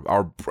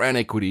our brand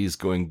equity is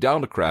going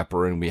down the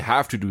crapper and we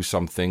have to do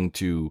something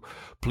to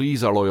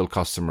please our loyal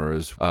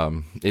customers.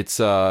 It's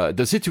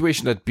the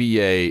situation at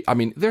BA. I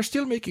mean, they're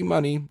still making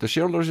money. The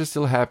shareholders are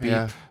still happy.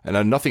 Yeah. And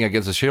I'm nothing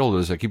against the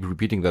shareholders. I keep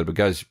repeating that, but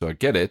guys, I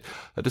get it.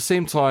 At the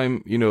same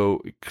time,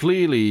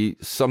 clearly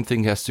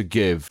something has to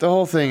give. The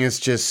whole thing is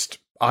just,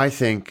 I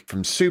think,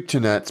 from soup to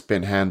nuts,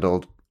 been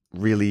handled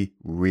really,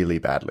 really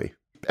badly.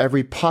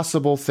 Every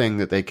possible thing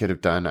that they could have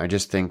done, I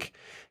just think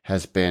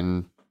has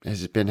been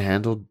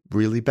handled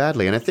really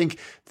badly. And I think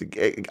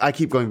I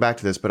keep going back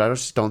to this, but I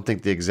just don't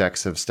think the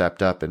execs have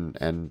stepped up.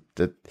 And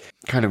the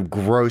kind of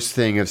gross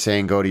thing of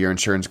saying go to your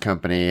insurance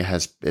company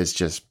is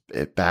just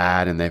it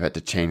bad, and they've had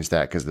to change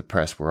that because the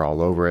press were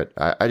all over it.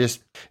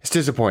 It's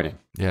disappointing.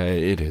 Yeah,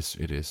 it is.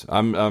 It is.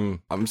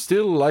 I'm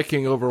still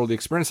liking overall the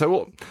experience. I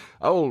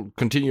will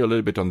continue a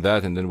little bit on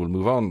that, and then we'll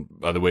move on.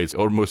 By the way, it's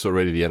almost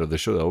already the end of the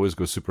show. It always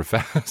goes super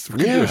fast.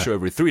 We can do a show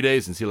every 3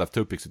 days and still have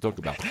topics to talk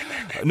about.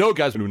 No,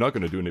 guys, we're not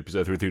going to do an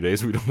episode every 3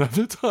 days. We don't have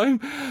the time.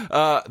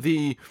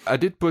 I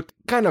did put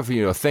kind of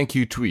a thank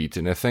you tweet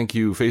and a thank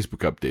you Facebook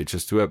update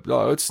just to have.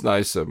 Oh, it's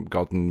nice. I've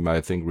gotten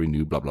my thing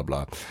renewed. Blah blah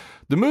blah.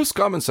 The most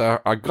comments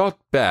I got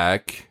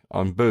back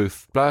on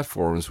both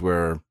platforms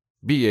were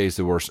BA is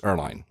the worst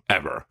airline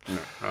ever.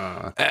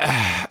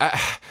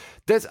 I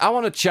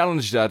want to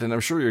challenge that, and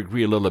I'm sure you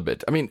agree a little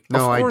bit. I mean,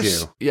 of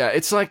course, I do. Yeah,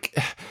 it's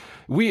like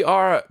we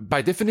are,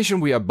 by definition,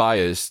 we are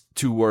biased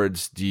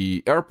towards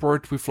the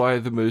airport we fly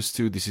the most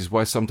to. This is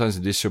why sometimes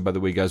in this show, by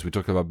the way, guys, we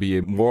talk about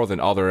BA more than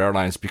other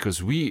airlines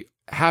because we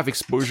have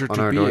exposure to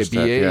BA.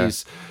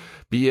 Doorstep,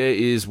 BA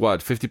is what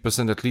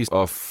 50% at least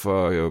of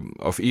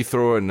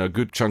Heathrow and a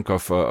good chunk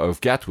of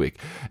Gatwick,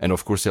 and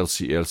of course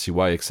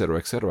LCY, etc.,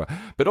 etc.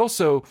 But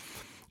also,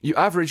 you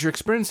average your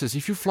experiences.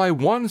 If you fly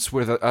once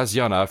with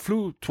Asiana, I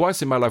flew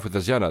twice in my life with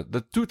Asiana.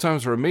 The 2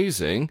 times were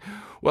amazing.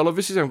 Well,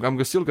 obviously,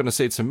 I'm still going to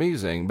say it's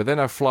amazing, but then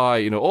I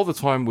fly, all the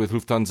time with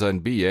Lufthansa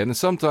and BA, and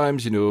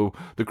sometimes,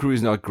 the crew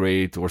is not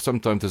great, or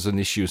sometimes there's an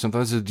issue,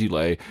 sometimes there's a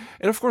delay.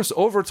 And of course,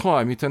 over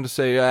time, you tend to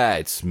say,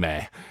 it's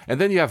meh.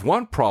 And then you have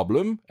one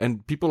problem,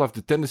 and people have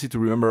the tendency to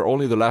remember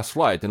only the last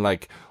flight. And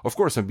of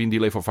course, I've been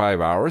delayed for 5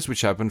 hours,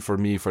 which happened for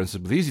me, for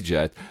instance, with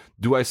EasyJet.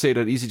 Do I say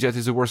that EasyJet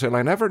is the worst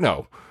airline ever?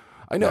 No.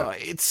 I know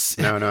it's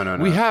no.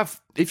 We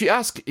have, if you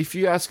ask,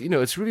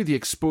 it's really the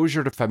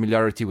exposure to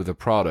familiarity with the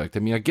product.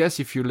 I mean, I guess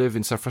if you live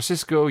in San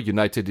Francisco,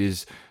 United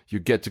is, you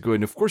get to go,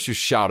 and of course you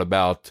shout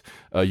about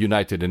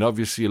United, and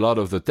obviously a lot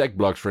of the tech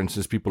blogs, for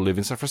instance, people live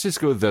in San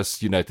Francisco,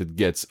 thus United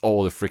gets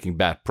all the freaking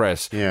bad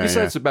press.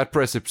 Besides the bad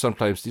press it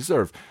sometimes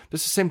deserve.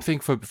 There's the same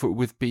thing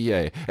with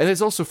BA, and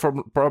there's also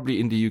probably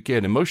in the UK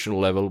an emotional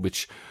level,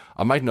 which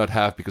I might not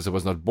have because I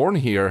was not born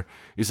here.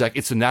 It's like,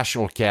 it's a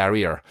national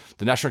carrier.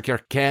 The national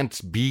carrier can't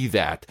be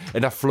that.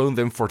 And I've flown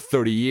them for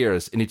 30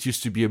 years, and it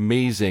used to be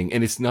amazing,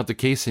 and it's not the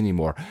case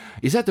anymore.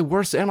 Is that the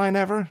worst airline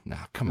ever? No,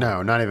 come on.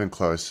 No, not even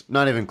close.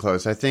 Not even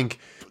close. I think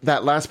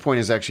that last point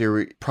is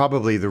actually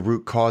probably the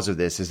root cause of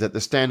this, is that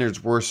the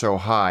standards were so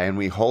high, and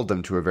we hold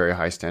them to a very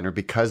high standard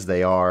because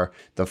they are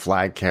the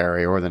flag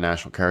carrier or the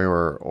national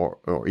carrier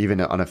or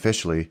even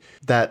unofficially,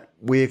 that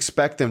we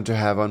expect them to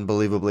have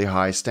unbelievably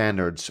high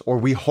standards, or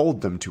we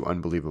hold them to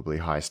unbelievably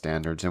high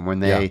standards. And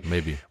when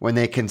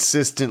they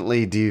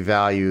consistently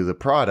devalue the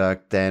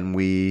product, then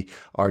we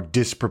are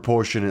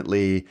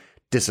disproportionately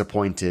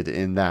disappointed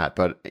in that.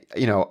 But,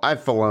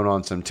 I've flown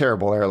on some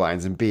terrible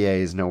airlines, and BA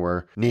is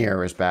nowhere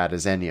near as bad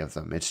as any of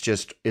them. It's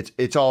just,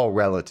 it's all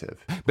relative.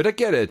 But I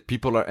get it.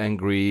 People are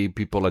angry.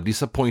 People are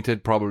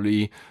disappointed,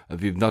 probably,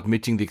 with not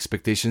meeting the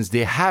expectations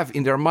they have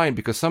in their mind,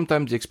 because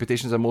sometimes the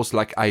expectations are most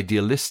like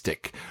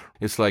idealistic.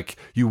 It's like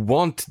you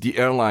want the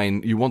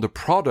airline, you want the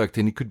product,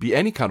 and it could be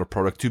any kind of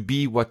product, to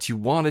be what you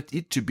wanted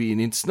it to be,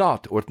 and it's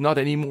not, or it's not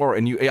anymore,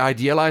 and you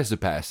idealize the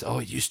past. Oh,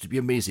 it used to be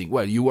amazing.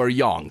 Well, you were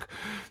young.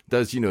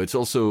 It's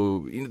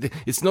also,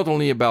 it's not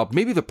only about,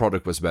 maybe the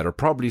product was better,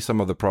 probably some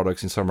of the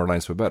products in some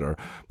airlines were better,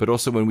 but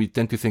also when we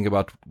tend to think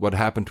about what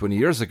happened 20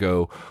 years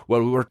ago,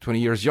 well, we were 20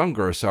 years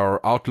younger, so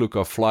our outlook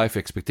of life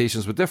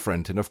expectations were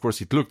different. And of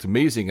course, it looked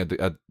amazing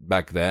at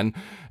back then,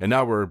 and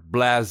now we're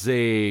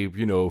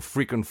blasé,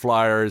 frequent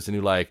flyers, and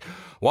you're like,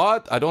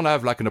 what? I don't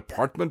have like an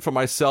apartment for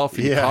myself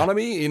in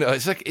economy.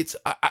 It's like,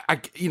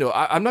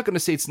 I'm not going to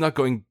say it's not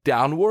going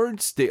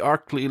downwards. They are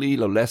clearly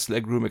less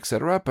legroom,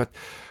 etc. But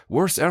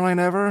worst airline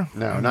ever?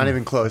 No, not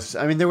even close.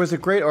 I mean, there was a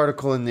great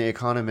article in The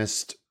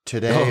Economist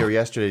today or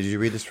yesterday. Did you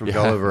read this from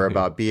Gulliver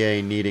about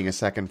BA needing a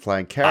second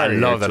flag carrier? I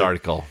love that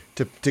article.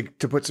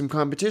 To put some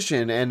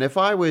competition. And if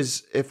I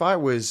was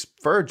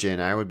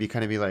Virgin, I would be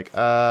like,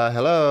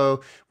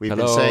 hello, we've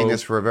been saying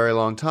this for a very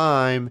long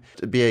time.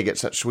 BA gets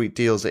such sweet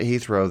deals at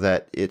Heathrow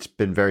that it's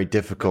been very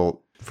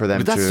difficult for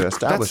them to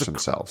establish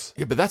themselves.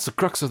 Yeah, but that's the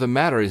crux of the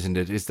matter, isn't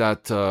it? Is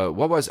that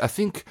I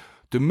think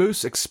the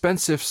most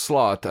expensive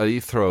slot at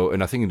Heathrow,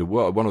 and I think in the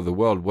world, one of the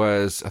world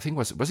was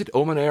it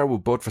Oman Air who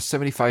bought for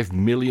 75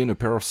 million a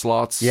pair of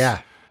slots?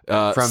 Yeah,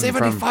 from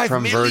 75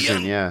 from million?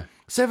 Virgin, yeah.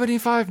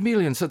 75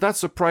 million. So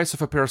that's the price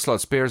of a pair of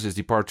slots. Pairs is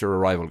departure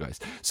arrival, guys.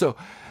 So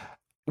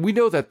we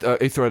know that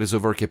Heathrow is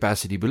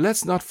overcapacity, but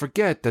let's not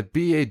forget that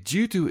BA,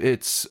 due to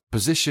its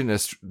position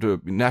as the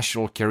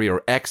national carrier,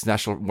 or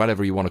ex-national,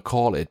 whatever you want to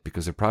call it,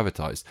 because they're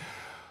privatized,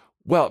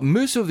 well,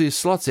 most of these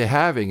slots they're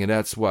having, and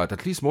that's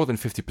at least more than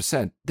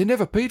 50%, they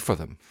never paid for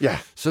them. Yeah.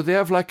 So they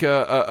have like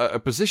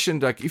a position,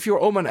 like if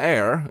you're Oman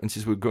Air, and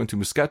since we're going to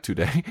Muscat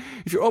today,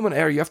 if you're Oman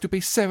Air, you have to pay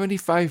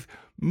 75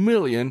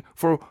 million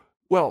for,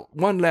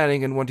 one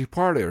landing and one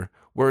departure.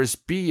 Whereas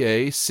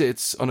BA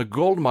sits on a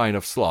gold mine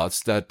of slots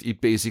that it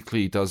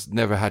basically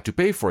never had to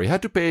pay for. It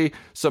had to pay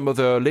some of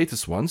the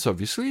latest ones,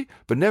 obviously,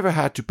 but never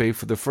had to pay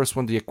for the first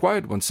one, the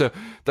acquired one. So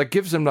that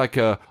gives them like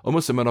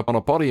almost a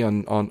monopoly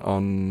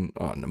on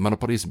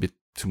monopoly is a bit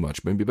too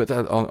much, maybe, but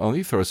on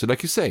Heathrow. So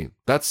like you say,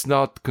 that's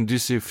not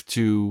conducive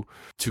to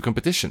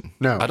competition.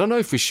 No. I don't know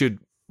if we should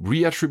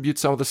reattribute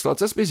some of the slots.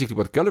 That's basically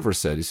what Gulliver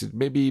said. He said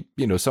maybe,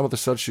 some of the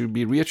slots should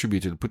be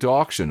reattributed, put to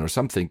auction or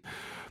something.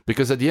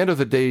 Because at the end of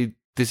the day,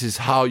 this is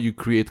how you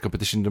create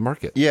competition in the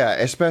market. Yeah,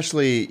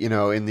 especially,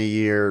 in the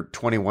year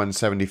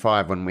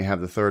 2175 when we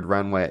have the third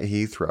runway at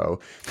Heathrow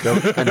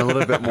and a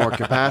little bit more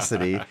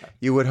capacity,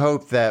 you would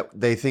hope that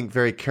they think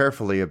very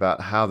carefully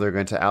about how they're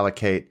going to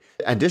allocate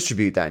and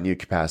distribute that new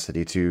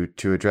capacity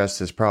to address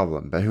this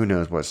problem. But who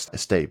knows what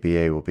state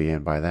BA will be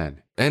in by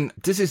then. And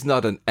this is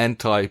not an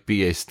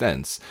anti-BA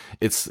stance.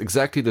 It's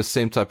exactly the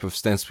same type of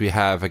stance we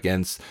have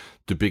against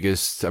the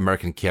biggest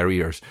American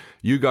carriers.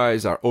 You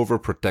guys are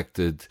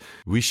overprotected.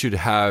 We should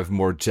have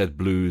more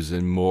JetBlues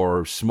and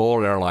more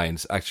small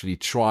airlines actually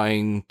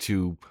trying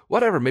to,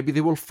 whatever, maybe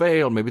they will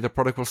fail, maybe the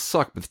product will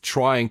suck, but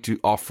trying to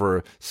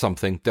offer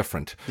something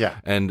different. Yeah.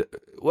 And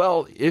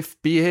well, if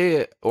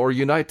BA or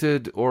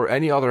United or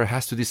any other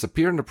has to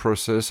disappear in the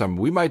process,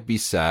 we might be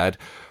sad.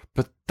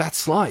 But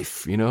that's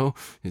life,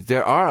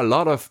 There are a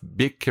lot of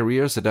big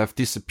careers that have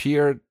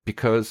disappeared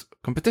because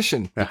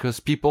competition, because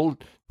people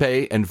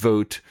pay and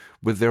vote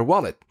with their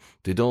wallet.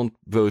 They don't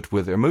vote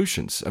with their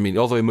emotions. I mean,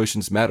 although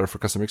emotions matter for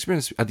customer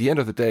experience, at the end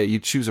of the day, you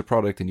choose a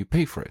product and you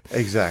pay for it.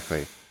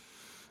 Exactly.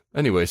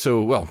 Anyway,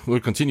 so,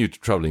 we'll continue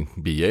traveling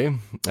BA.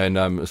 And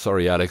I'm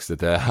sorry, Alex,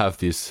 that I have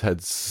these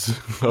heads.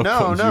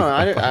 No,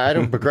 I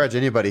don't begrudge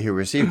anybody who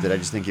received it. I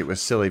just think it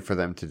was silly for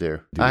them to do.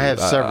 I have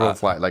several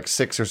flights, like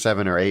 6 or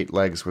 7 or 8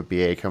 legs with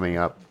BA coming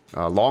up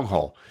long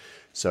haul.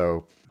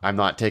 So I'm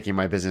not taking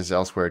my business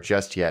elsewhere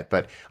just yet.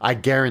 But I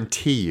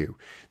guarantee you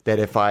that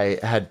if I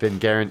had been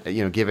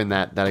given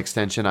that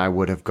extension, I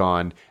would have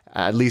gone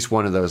at least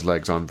one of those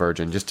legs on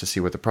Virgin just to see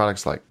what the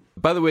product's like.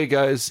 By the way,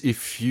 guys,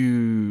 if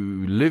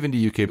you live in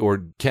the UK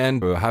or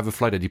can have a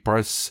flight that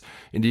departs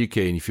in the UK,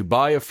 and if you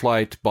buy a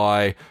flight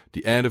by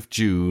the end of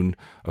June,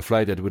 a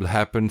flight that will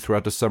happen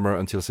throughout the summer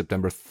until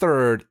September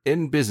 3rd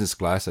in business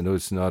class, I know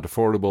it's not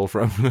affordable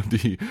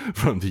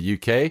from the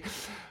UK,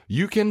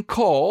 you can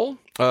call.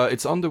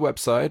 It's on the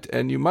website,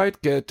 and you might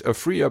get a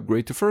free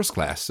upgrade to first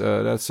class.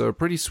 That's a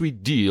pretty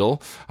sweet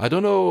deal. I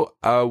don't know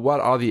what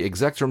are the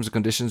exact terms and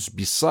conditions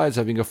besides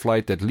having a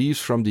flight that leaves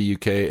from the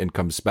UK and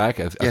comes back.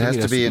 I think it has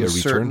to be in a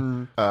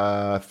return.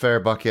 Certain fare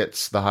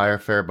buckets, the higher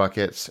fare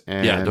buckets.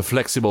 And the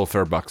flexible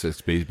fare buckets,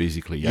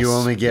 basically. Yes. You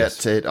only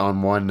get it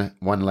on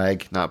one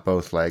leg, not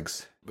both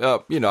legs.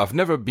 I've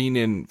never been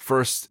in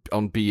first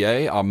on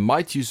BA. I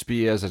might use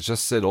BA, as I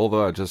just said,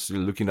 although I'm just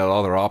looking at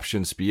other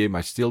options. BA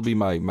might still be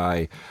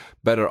my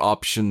better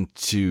option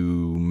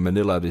to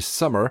Manila this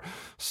summer.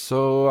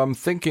 So I'm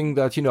thinking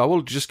that, I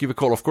will just give a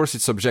call. Of course,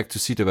 it's subject to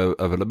seat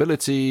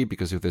availability,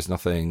 because if there's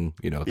nothing,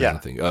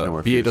 nothing.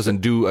 BA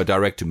doesn't do a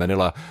direct to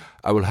Manila.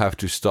 I will have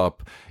to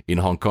stop in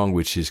Hong Kong,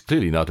 which is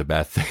clearly not a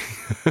bad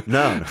thing.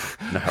 No.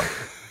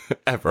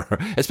 Ever,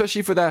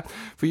 especially for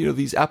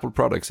these Apple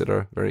products that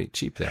are very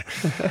cheap there.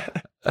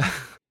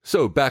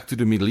 So back to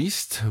the Middle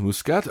East,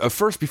 Muscat.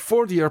 First,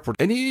 before the airport,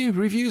 any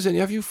reviews?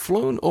 Have you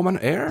flown Oman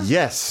Air?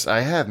 Yes,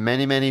 I have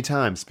many, many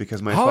times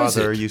because my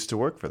father used to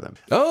work for them.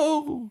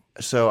 Oh,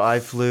 so I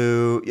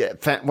flew. Yeah,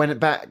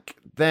 back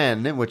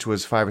then, which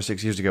was 5 or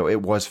 6 years ago,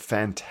 it was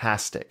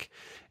fantastic.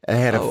 They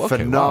had a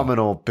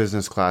phenomenal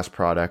business class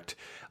product.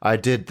 I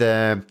did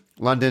the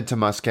London to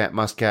Muscat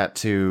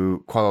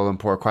to Kuala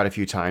Lumpur quite a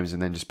few times,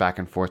 and then just back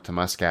and forth to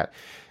Muscat.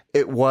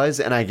 It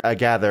was, and I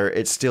gather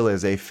it still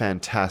is, a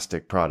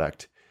fantastic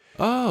product.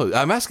 Oh,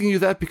 I'm asking you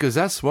that because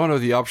that's one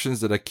of the options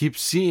that I keep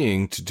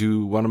seeing to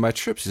do one of my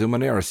trips is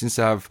Oman Air, since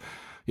I've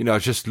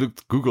just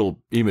looked Google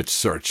image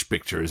search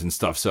pictures and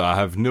stuff, so I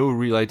have no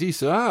real idea.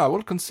 So I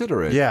will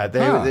consider it. Yeah,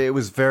 it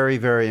was very,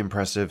 very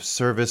impressive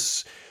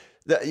service.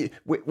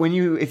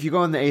 If you go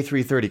on the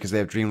A330, because they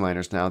have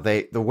Dreamliners now,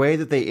 the way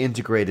that they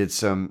integrated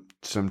some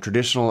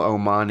traditional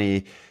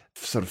Omani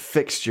sort of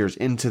fixtures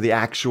into the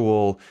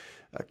actual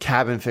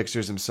cabin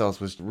fixtures themselves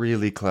was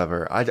really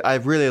clever. I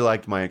really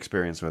liked my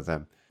experience with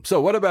them. So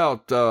what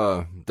about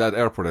that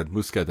airport at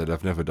Muscat that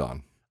I've never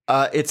done?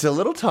 It's a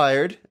little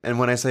tired, and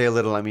when I say a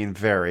little, I mean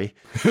very.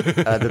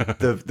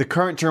 The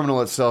current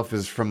terminal itself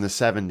is from the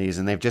 70s,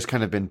 and they've just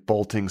kind of been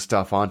bolting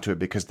stuff onto it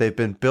because they've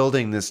been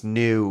building this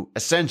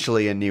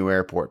essentially a new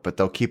airport, but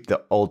they'll keep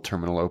the old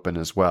terminal open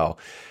as well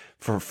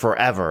for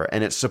forever.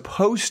 And it's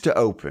supposed to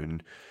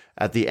open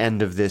at the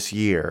end of this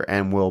year,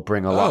 and will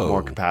bring a lot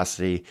more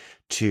capacity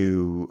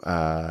to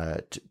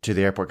the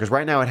airport. Because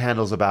right now it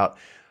handles about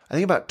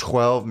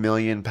 12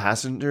 million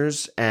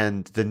passengers,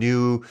 and the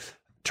new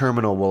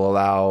terminal will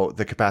allow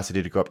the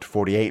capacity to go up to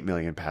 48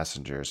 million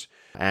passengers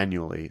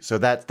annually. So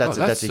that's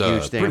a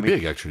huge thing. Pretty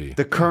big, actually.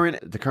 The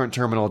current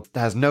terminal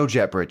has no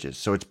jet bridges,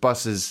 so it's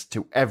buses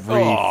to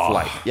every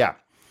flight. Yeah.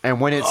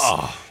 And when it's,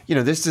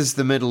 this is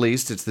the Middle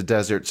East, it's the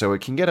desert, so it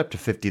can get up to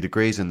 50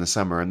 degrees in the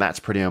summer, and that's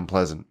pretty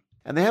unpleasant.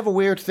 And they have a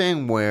weird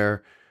thing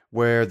where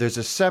there's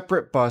a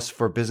separate bus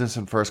for business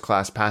and first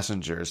class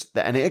passengers,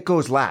 and it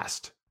goes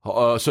last.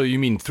 So you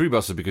mean 3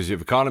 buses because you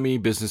have economy,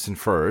 business, and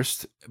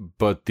first,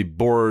 but the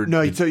board.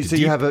 No, the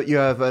you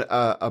have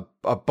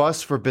a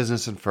bus for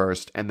business and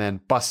first, and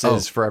then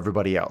buses for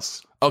everybody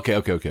else. Okay.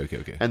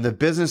 And the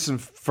business and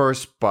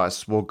first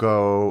bus will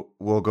go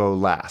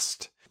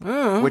last,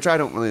 which I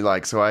don't really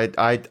like. So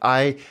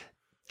I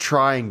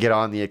try and get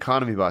on the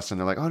economy bus, and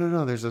they're like, "Oh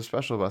no, there's a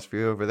special bus for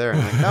you over there." And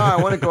I'm like, "No, I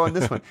want to go on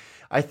this one."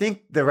 I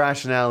think the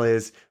rationale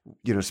is,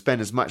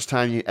 spend as much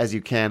time as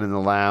you can in the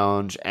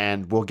lounge,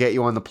 and we'll get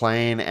you on the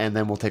plane, and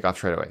then we'll take off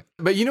straight away.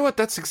 But you know what?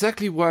 That's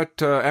exactly what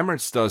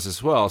Emirates does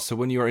as well. So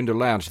when you're in the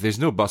lounge, there's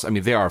no bus. I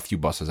mean, there are a few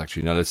buses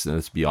actually. Now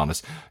let's be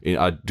honest. In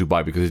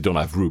Dubai, because they don't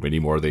have room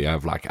anymore, they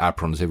have like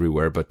aprons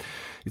everywhere. But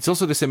it's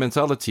also the same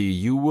mentality.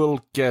 You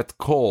will get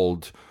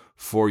called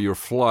for your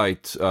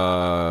flight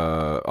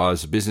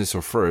as business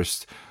or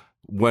first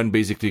when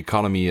basically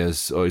economy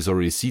is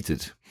already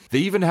seated. They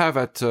even have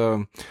at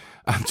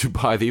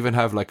Dubai, they even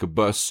have like a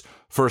bus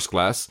first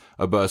class,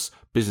 a bus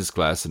business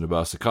class, and a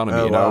bus economy.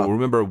 Oh, and wow. I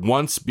remember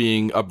once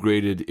being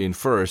upgraded in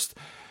first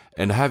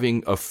and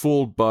having a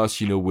full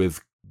bus,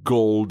 with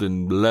gold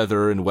and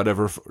leather and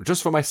whatever,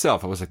 just for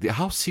myself. I was like,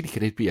 how silly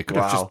can it be? I could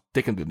have just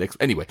taken the next.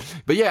 Anyway,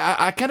 but yeah,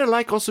 I kind of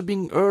like also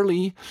being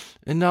early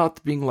and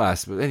not being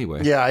last. But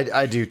anyway. Yeah,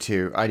 I do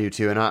too.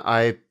 And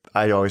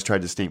I always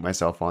tried to sneak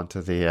myself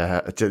onto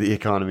the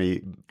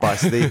economy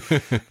bus.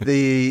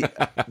 The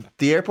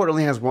airport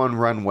only has one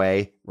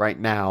runway right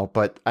now,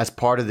 but as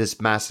part of this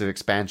massive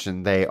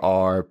expansion, they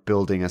are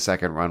building a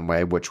second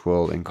runway, which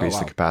will increase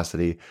the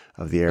capacity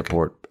of the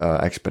airport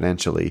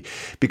exponentially,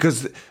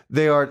 because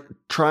they are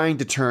trying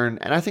to turn,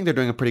 and I think they're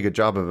doing a pretty good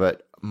job of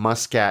it,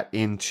 Muscat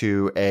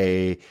into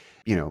a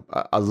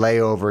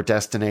layover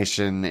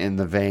destination in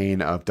the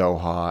vein of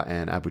Doha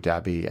and Abu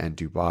Dhabi and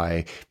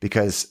Dubai,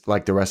 because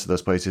like the rest of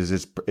those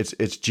places,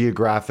 it's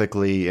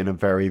geographically in a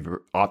very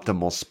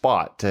optimal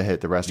spot to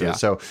hit the rest of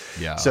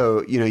it.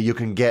 So you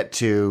can get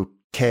to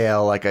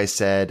KL, like I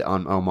said,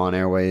 on Oman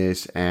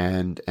Airways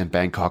and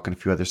Bangkok and a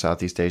few other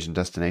Southeast Asian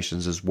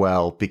destinations as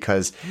well,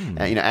 because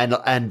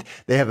and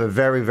they have a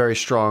very, very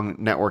strong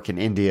network in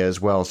India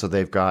as well. So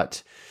they've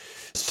got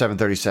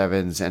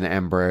 737s and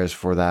Embraers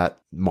for that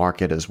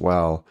market, as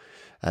well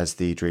as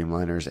the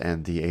Dreamliners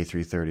and the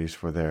A330s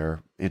for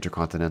their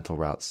intercontinental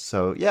routes.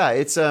 So yeah,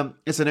 it's an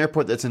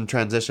airport that's in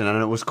transition,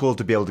 and it was cool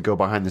to be able to go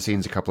behind the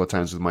scenes a couple of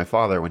times with my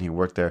father when he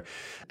worked there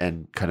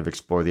and kind of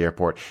explore the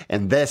airport.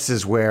 And this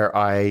is where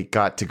I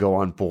got to go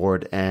on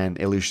board an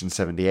Ilyushin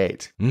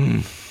 78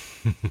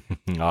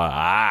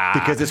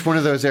 because it's one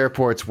of those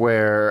airports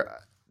where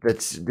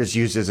that's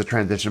used as a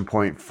transition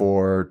point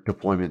for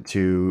deployment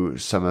to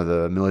some of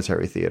the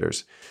military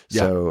theaters.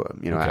 So,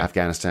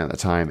 Afghanistan at the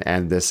time,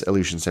 and this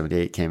Ilyushin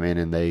 78 came in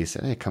and they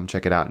said, "Hey, come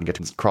check it out," and get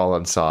to crawl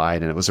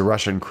inside. And it was a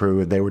Russian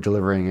crew, and they were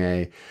delivering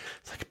a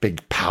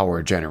big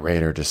power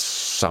generator to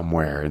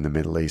somewhere in the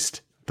Middle East.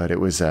 But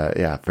it was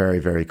very,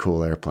 very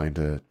cool airplane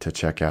to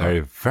check out. Very,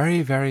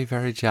 very, very,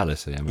 very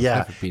jealous. I am.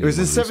 Yeah, it was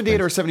a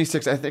 78 or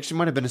 76. I think she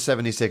might have been a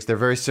 76. They're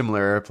very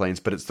similar airplanes,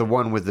 but it's the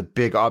one with the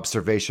big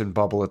observation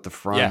bubble at the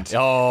front. Yeah.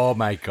 Oh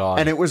my god!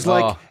 And it was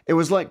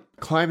like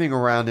climbing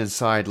around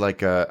inside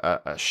like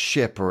a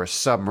ship or a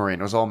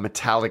submarine. It was all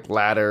metallic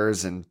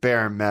ladders and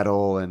bare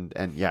metal and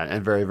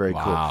very, very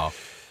cool.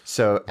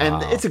 So,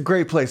 and it's a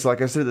great place.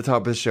 Like I said at the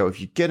top of the show, if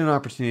you get an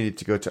opportunity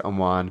to go to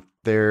Oman,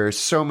 there's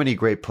so many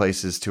great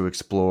places to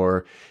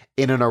explore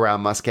in and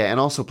around Muscat, and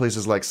also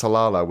places like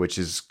Salalah, which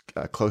is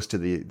close to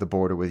the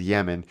border with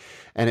Yemen,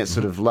 and it's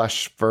sort of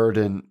lush,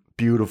 verdant,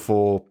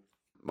 beautiful.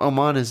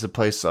 Oman is a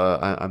place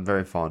I'm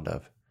very fond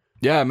of.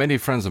 Yeah, many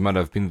friends of mine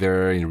have been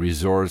there in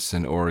resorts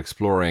or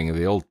exploring, and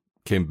they all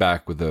came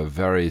back with a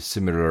very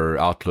similar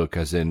outlook,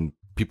 as in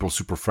people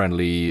super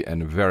friendly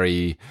and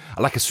very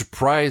like a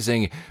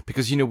surprising,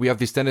 because we have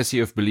this tendency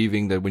of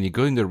believing that when you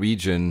go in the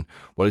region,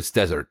 well, it's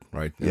desert,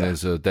 right? And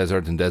there's a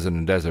desert and desert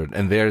and desert,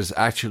 and there's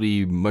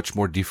actually much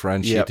more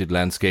differentiated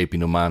landscape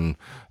in Oman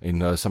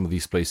in some of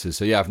these places.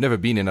 So yeah, I've never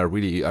been, and I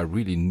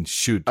really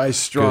should. I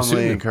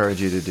strongly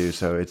encourage you to do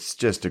so. It's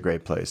just a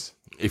great place.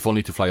 If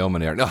only to fly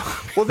Oman Air. No.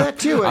 Well, that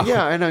too.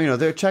 Yeah, I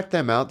know. Check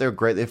them out. They're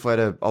great. They fly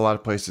to a lot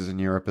of places in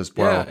Europe as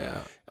well. Yeah.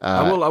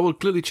 I will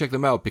clearly check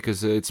them out,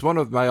 because it's one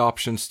of my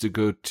options to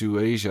go to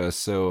Asia.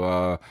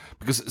 So,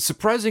 because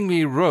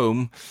surprisingly,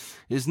 Rome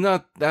is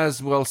not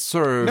as well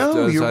served as I thought.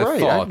 No, you're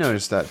right. I've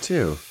noticed that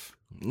too.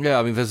 Yeah,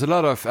 I mean, there's a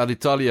lot of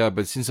Alitalia,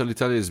 but since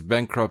Alitalia is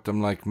bankrupt,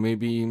 I'm like,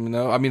 maybe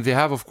no. I mean, they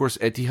have, of course,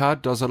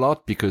 Etihad does a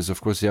lot, because,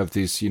 of course, they have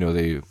this.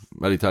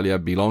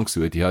 Alitalia belongs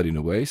to Etihad in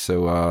a way.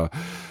 So,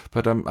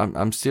 but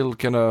I'm still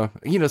kind of,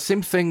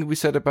 same thing we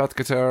said about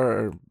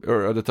Qatar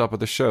or at the top of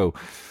the show.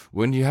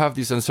 When you have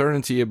this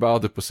uncertainty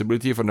about the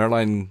possibility of an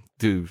airline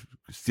to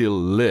still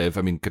live.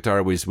 I mean, Qatar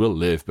Airways will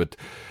live, but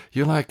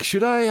you're like,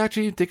 should I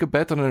actually take a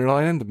bet on an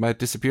airline that might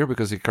disappear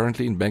because they're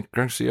currently in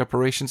bankruptcy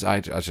operations? I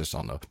just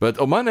don't know. But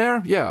Oman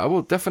Air, yeah, I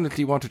will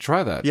definitely want to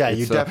try that. Yeah,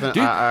 you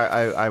definitely.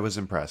 I was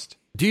impressed.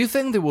 Do you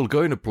think they will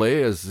go into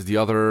play as the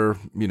other,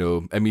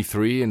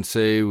 ME3 and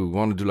say we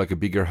want to do like a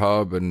bigger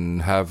hub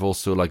and have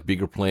also like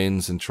bigger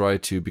planes and try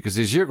to, because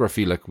the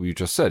geography, like we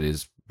just said,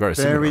 is very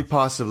similar. Very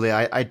possibly.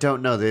 I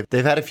don't know.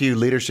 They've had a few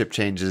leadership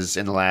changes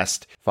in the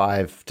last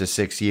 5 to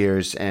 6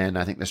 years, and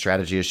I think the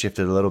strategy has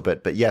shifted a little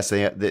bit. But yes,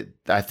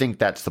 I think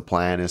that's the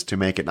plan, is to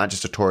make it not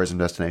just a tourism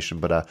destination,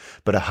 but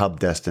a hub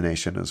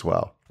destination as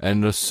well.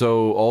 And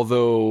so,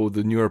 although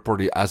the new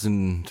airport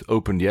hasn't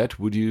opened yet,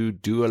 would you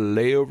do a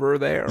layover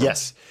there?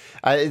 Yes.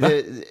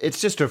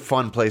 It's just a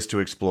fun place to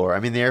explore.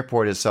 I mean, the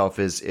airport itself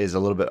is a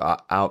little bit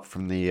out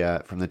from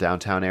the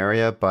downtown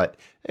area, but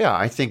yeah,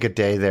 I think a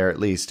day there at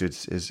least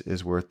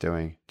is worth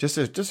doing. Just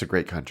a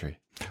great country.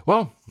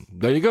 Well,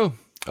 there you go.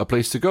 A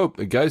place to go.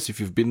 Guys,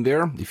 if you've been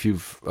there, if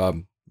you've...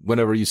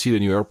 whenever you see the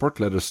new airport,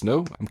 let us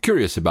know. I'm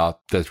curious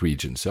about that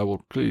region, so I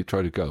will clearly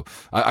try to go.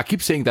 I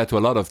keep saying that to a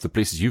lot of the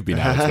places you've been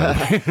at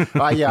as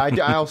well. Yeah,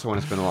 I also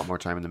want to spend a lot more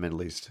time in the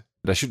Middle East.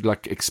 I should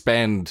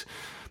expand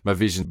my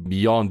vision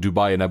beyond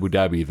Dubai and Abu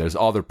Dhabi. There's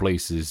other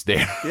places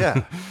there.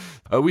 Yeah.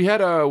 We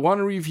had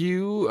one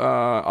review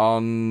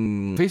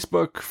on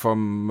Facebook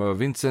from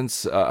Vincent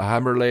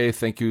Hammerley.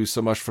 Thank you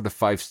so much for the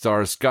 5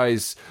 stars.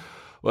 Guys,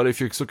 well,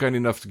 if you're so kind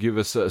enough to give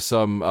us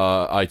some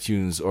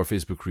iTunes or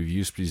Facebook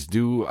reviews, please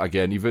do.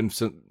 Again, even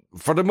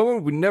for the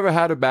moment, we never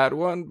had a bad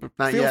one. But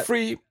feel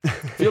free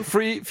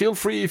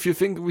if you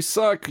think we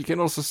suck. You can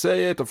also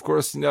say it. Of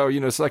course,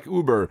 it's like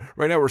Uber.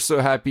 Right now, we're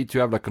so happy to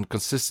have a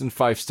consistent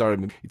 5-star. I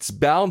mean, it's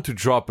bound to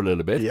drop a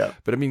little bit. Yeah.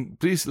 But I mean,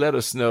 please let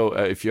us know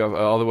if you have.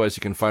 Otherwise,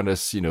 you can find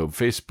us,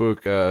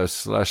 Facebook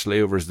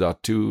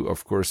 /layovers.2.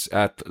 Of course,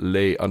 at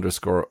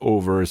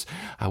 @lay_overs.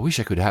 I wish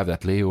I could have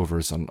that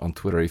layovers on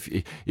Twitter.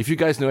 If you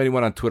guys know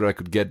anyone on Twitter, I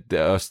could get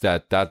us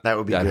that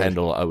would be that good.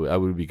 handle. I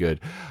would be good.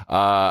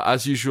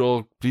 As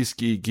usual, please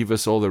give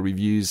us all the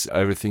reviews,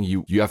 everything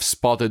you have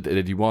spotted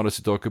that you want us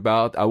to talk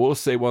about. I will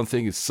say one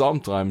thing is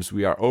sometimes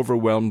we are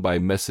overwhelmed by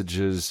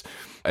messages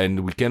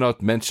and we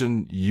cannot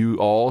mention you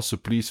all, so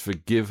please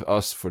forgive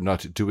us for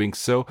not doing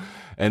so.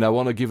 And I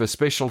want to give a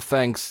special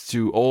thanks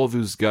to all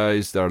those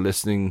guys that are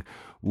listening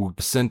who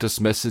sent us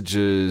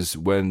messages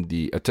when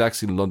the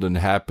attacks in London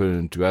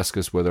happened to ask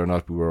us whether or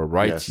not we were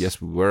right. Yes,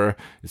 we were.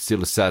 It's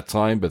still a sad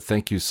time, but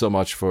thank you so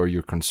much for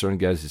your concern,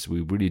 guys.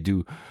 We really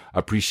do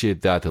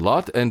appreciate that a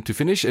lot. And to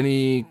finish,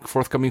 any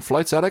forthcoming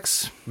flights,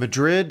 Alex?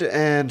 Madrid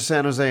and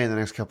San Jose in the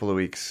next couple of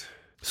weeks.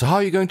 So how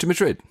are you going to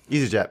Madrid?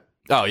 EasyJet.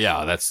 Oh,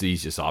 yeah, that's the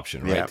easiest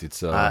option, right? Yeah.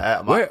 It's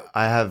I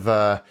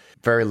have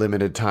very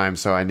limited time,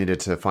 so I needed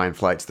to find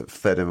flights that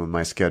fit in with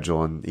my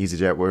schedule, and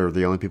EasyJet were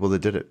the only people that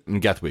did it. in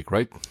Gatwick,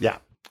 right? Yeah.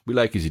 We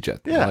like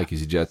EasyJet. Yeah. I like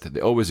EasyJet.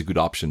 They're always a good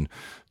option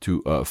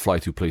to fly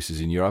to places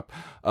in Europe.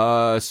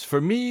 For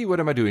me, what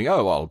am I doing?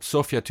 Oh, well,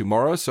 Sofia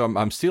tomorrow. So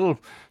I'm still...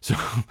 So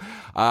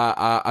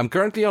I'm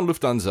currently on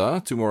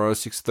Lufthansa tomorrow,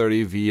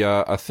 6:30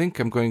 via... I think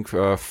I'm going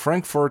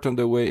Frankfurt on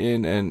the way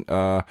in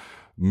and...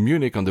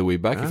 Munich on the way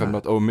back, if I'm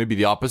not, or maybe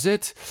the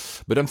opposite.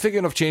 But I'm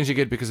thinking of changing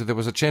it because there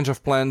was a change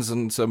of plans,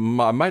 and so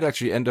I might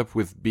actually end up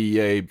with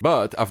BA.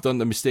 But I've done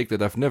the mistake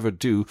that I've never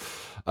do.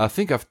 I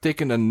think I've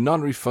taken a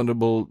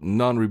non-refundable,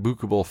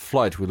 non-rebookable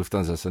flight with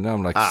Lufthansa, so now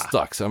I'm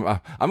stuck. So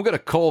I'm gonna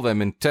call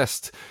them and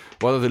test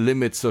what are the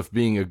limits of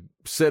being a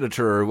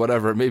senator or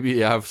whatever.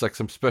 Maybe I have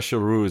some special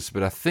rules,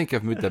 but I think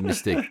I've made that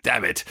mistake.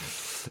 Damn it.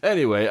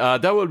 Anyway,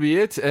 that will be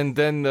it. And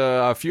then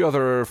a few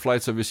other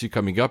flights obviously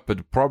coming up,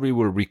 but probably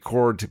will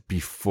record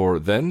before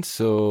then.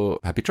 So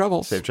happy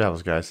travels. Safe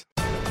travels, guys.